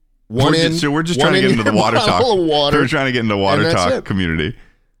 We're just trying to get into the water talk. We're trying to get into water talk community.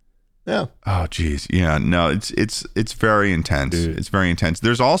 Yeah. Oh, geez. Yeah. No, it's very intense. Dude. It's very intense.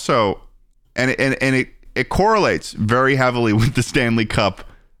 There's also, and it correlates very heavily with the Stanley Cup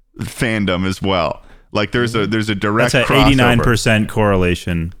fandom as well. Like there's a direct. That's an 89%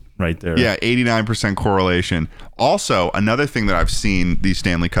 correlation right there. Yeah, 89% correlation. Also, another thing that I've seen these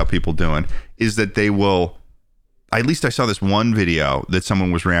Stanley Cup people doing is that they will. At least I saw this one video that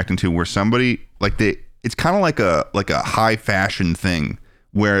someone was reacting to where somebody it's kind of like a high fashion thing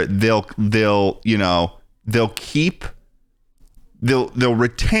where they'll retain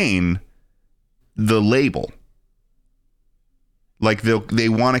the label. Like they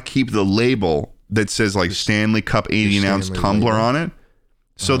want to keep the label that says like Stanley Cup 80-ounce tumbler on it.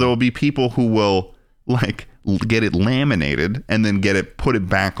 So there will be people who will like get it laminated and then put it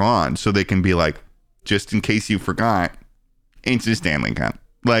back on so they can be like, just in case you forgot, it's a Stanley Cup.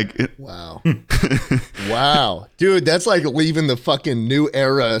 Like, wow. Wow. Dude, that's like leaving the fucking new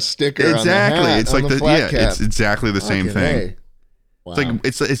era sticker exactly. on the hat, it's like it's exactly the same thing. Wow.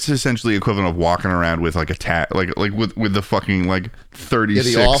 It's like it's essentially equivalent of walking around with like a like with the fucking like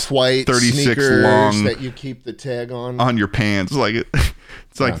 36 the off-white 36 long that you keep the tag on your pants. Like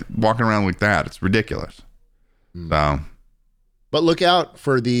it's like walking around like that. It's ridiculous. So, but look out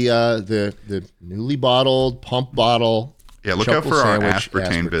for the newly bottled pump bottle. Yeah, look out for our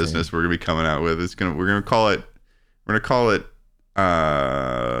aspartame business we're gonna be coming out with. We're gonna call it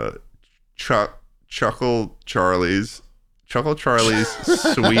Chuckle Charlie's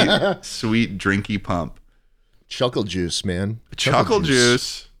sweet drinky pump. Chuckle juice, man. Chuckle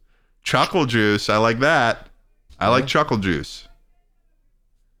juice. I like that. I like chuckle juice.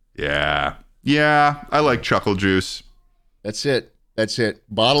 Yeah, I like chuckle juice. That's it.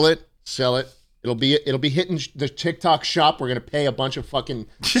 Bottle it, sell it. It'll be hitting the TikTok shop. We're gonna pay a bunch of fucking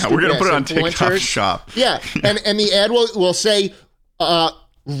we're gonna put it on TikTok shop. Yeah, and the ad will say,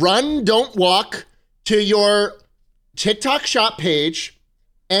 "Run, don't walk to your TikTok shop page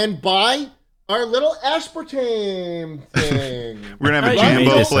and buy our little aspartame thing." We're gonna have a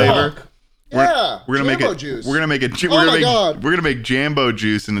Jambo flavor. We're gonna make it juice. We're gonna make it. We're gonna make Jambo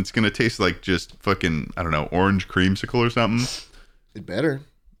juice, and it's gonna taste like just fucking orange creamsicle or something. It better.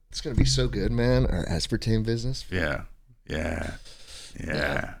 It's going to be so good, man. Our aspartame business. Yeah.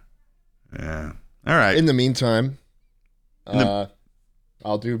 All right. In the meantime, I'll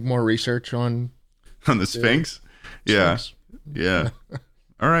do more research on the Sphinx. Yeah. Sphinx. Yeah.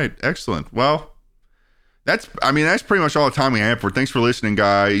 All right. Excellent. Well, that's pretty much all the time we have for. Thanks for listening,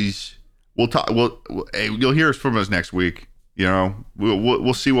 guys. We'll talk. Hey, you'll hear from us next week. You know,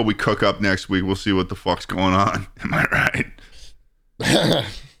 we'll see what we cook up next week. We'll see what the fuck's going on. Am I right?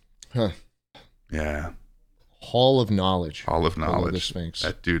 Huh. Yeah. Hall of knowledge. Hall of knowledge. The Sphinx.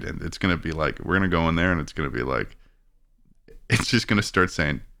 That dude, and it's gonna be like we're gonna go in there, and it's gonna be like, it's just gonna start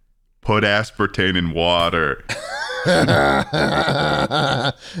saying, "Put aspartame in water."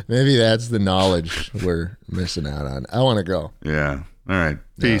 Maybe that's the knowledge we're missing out on. I want to go. Yeah. All right.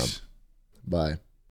 Peace. Bye.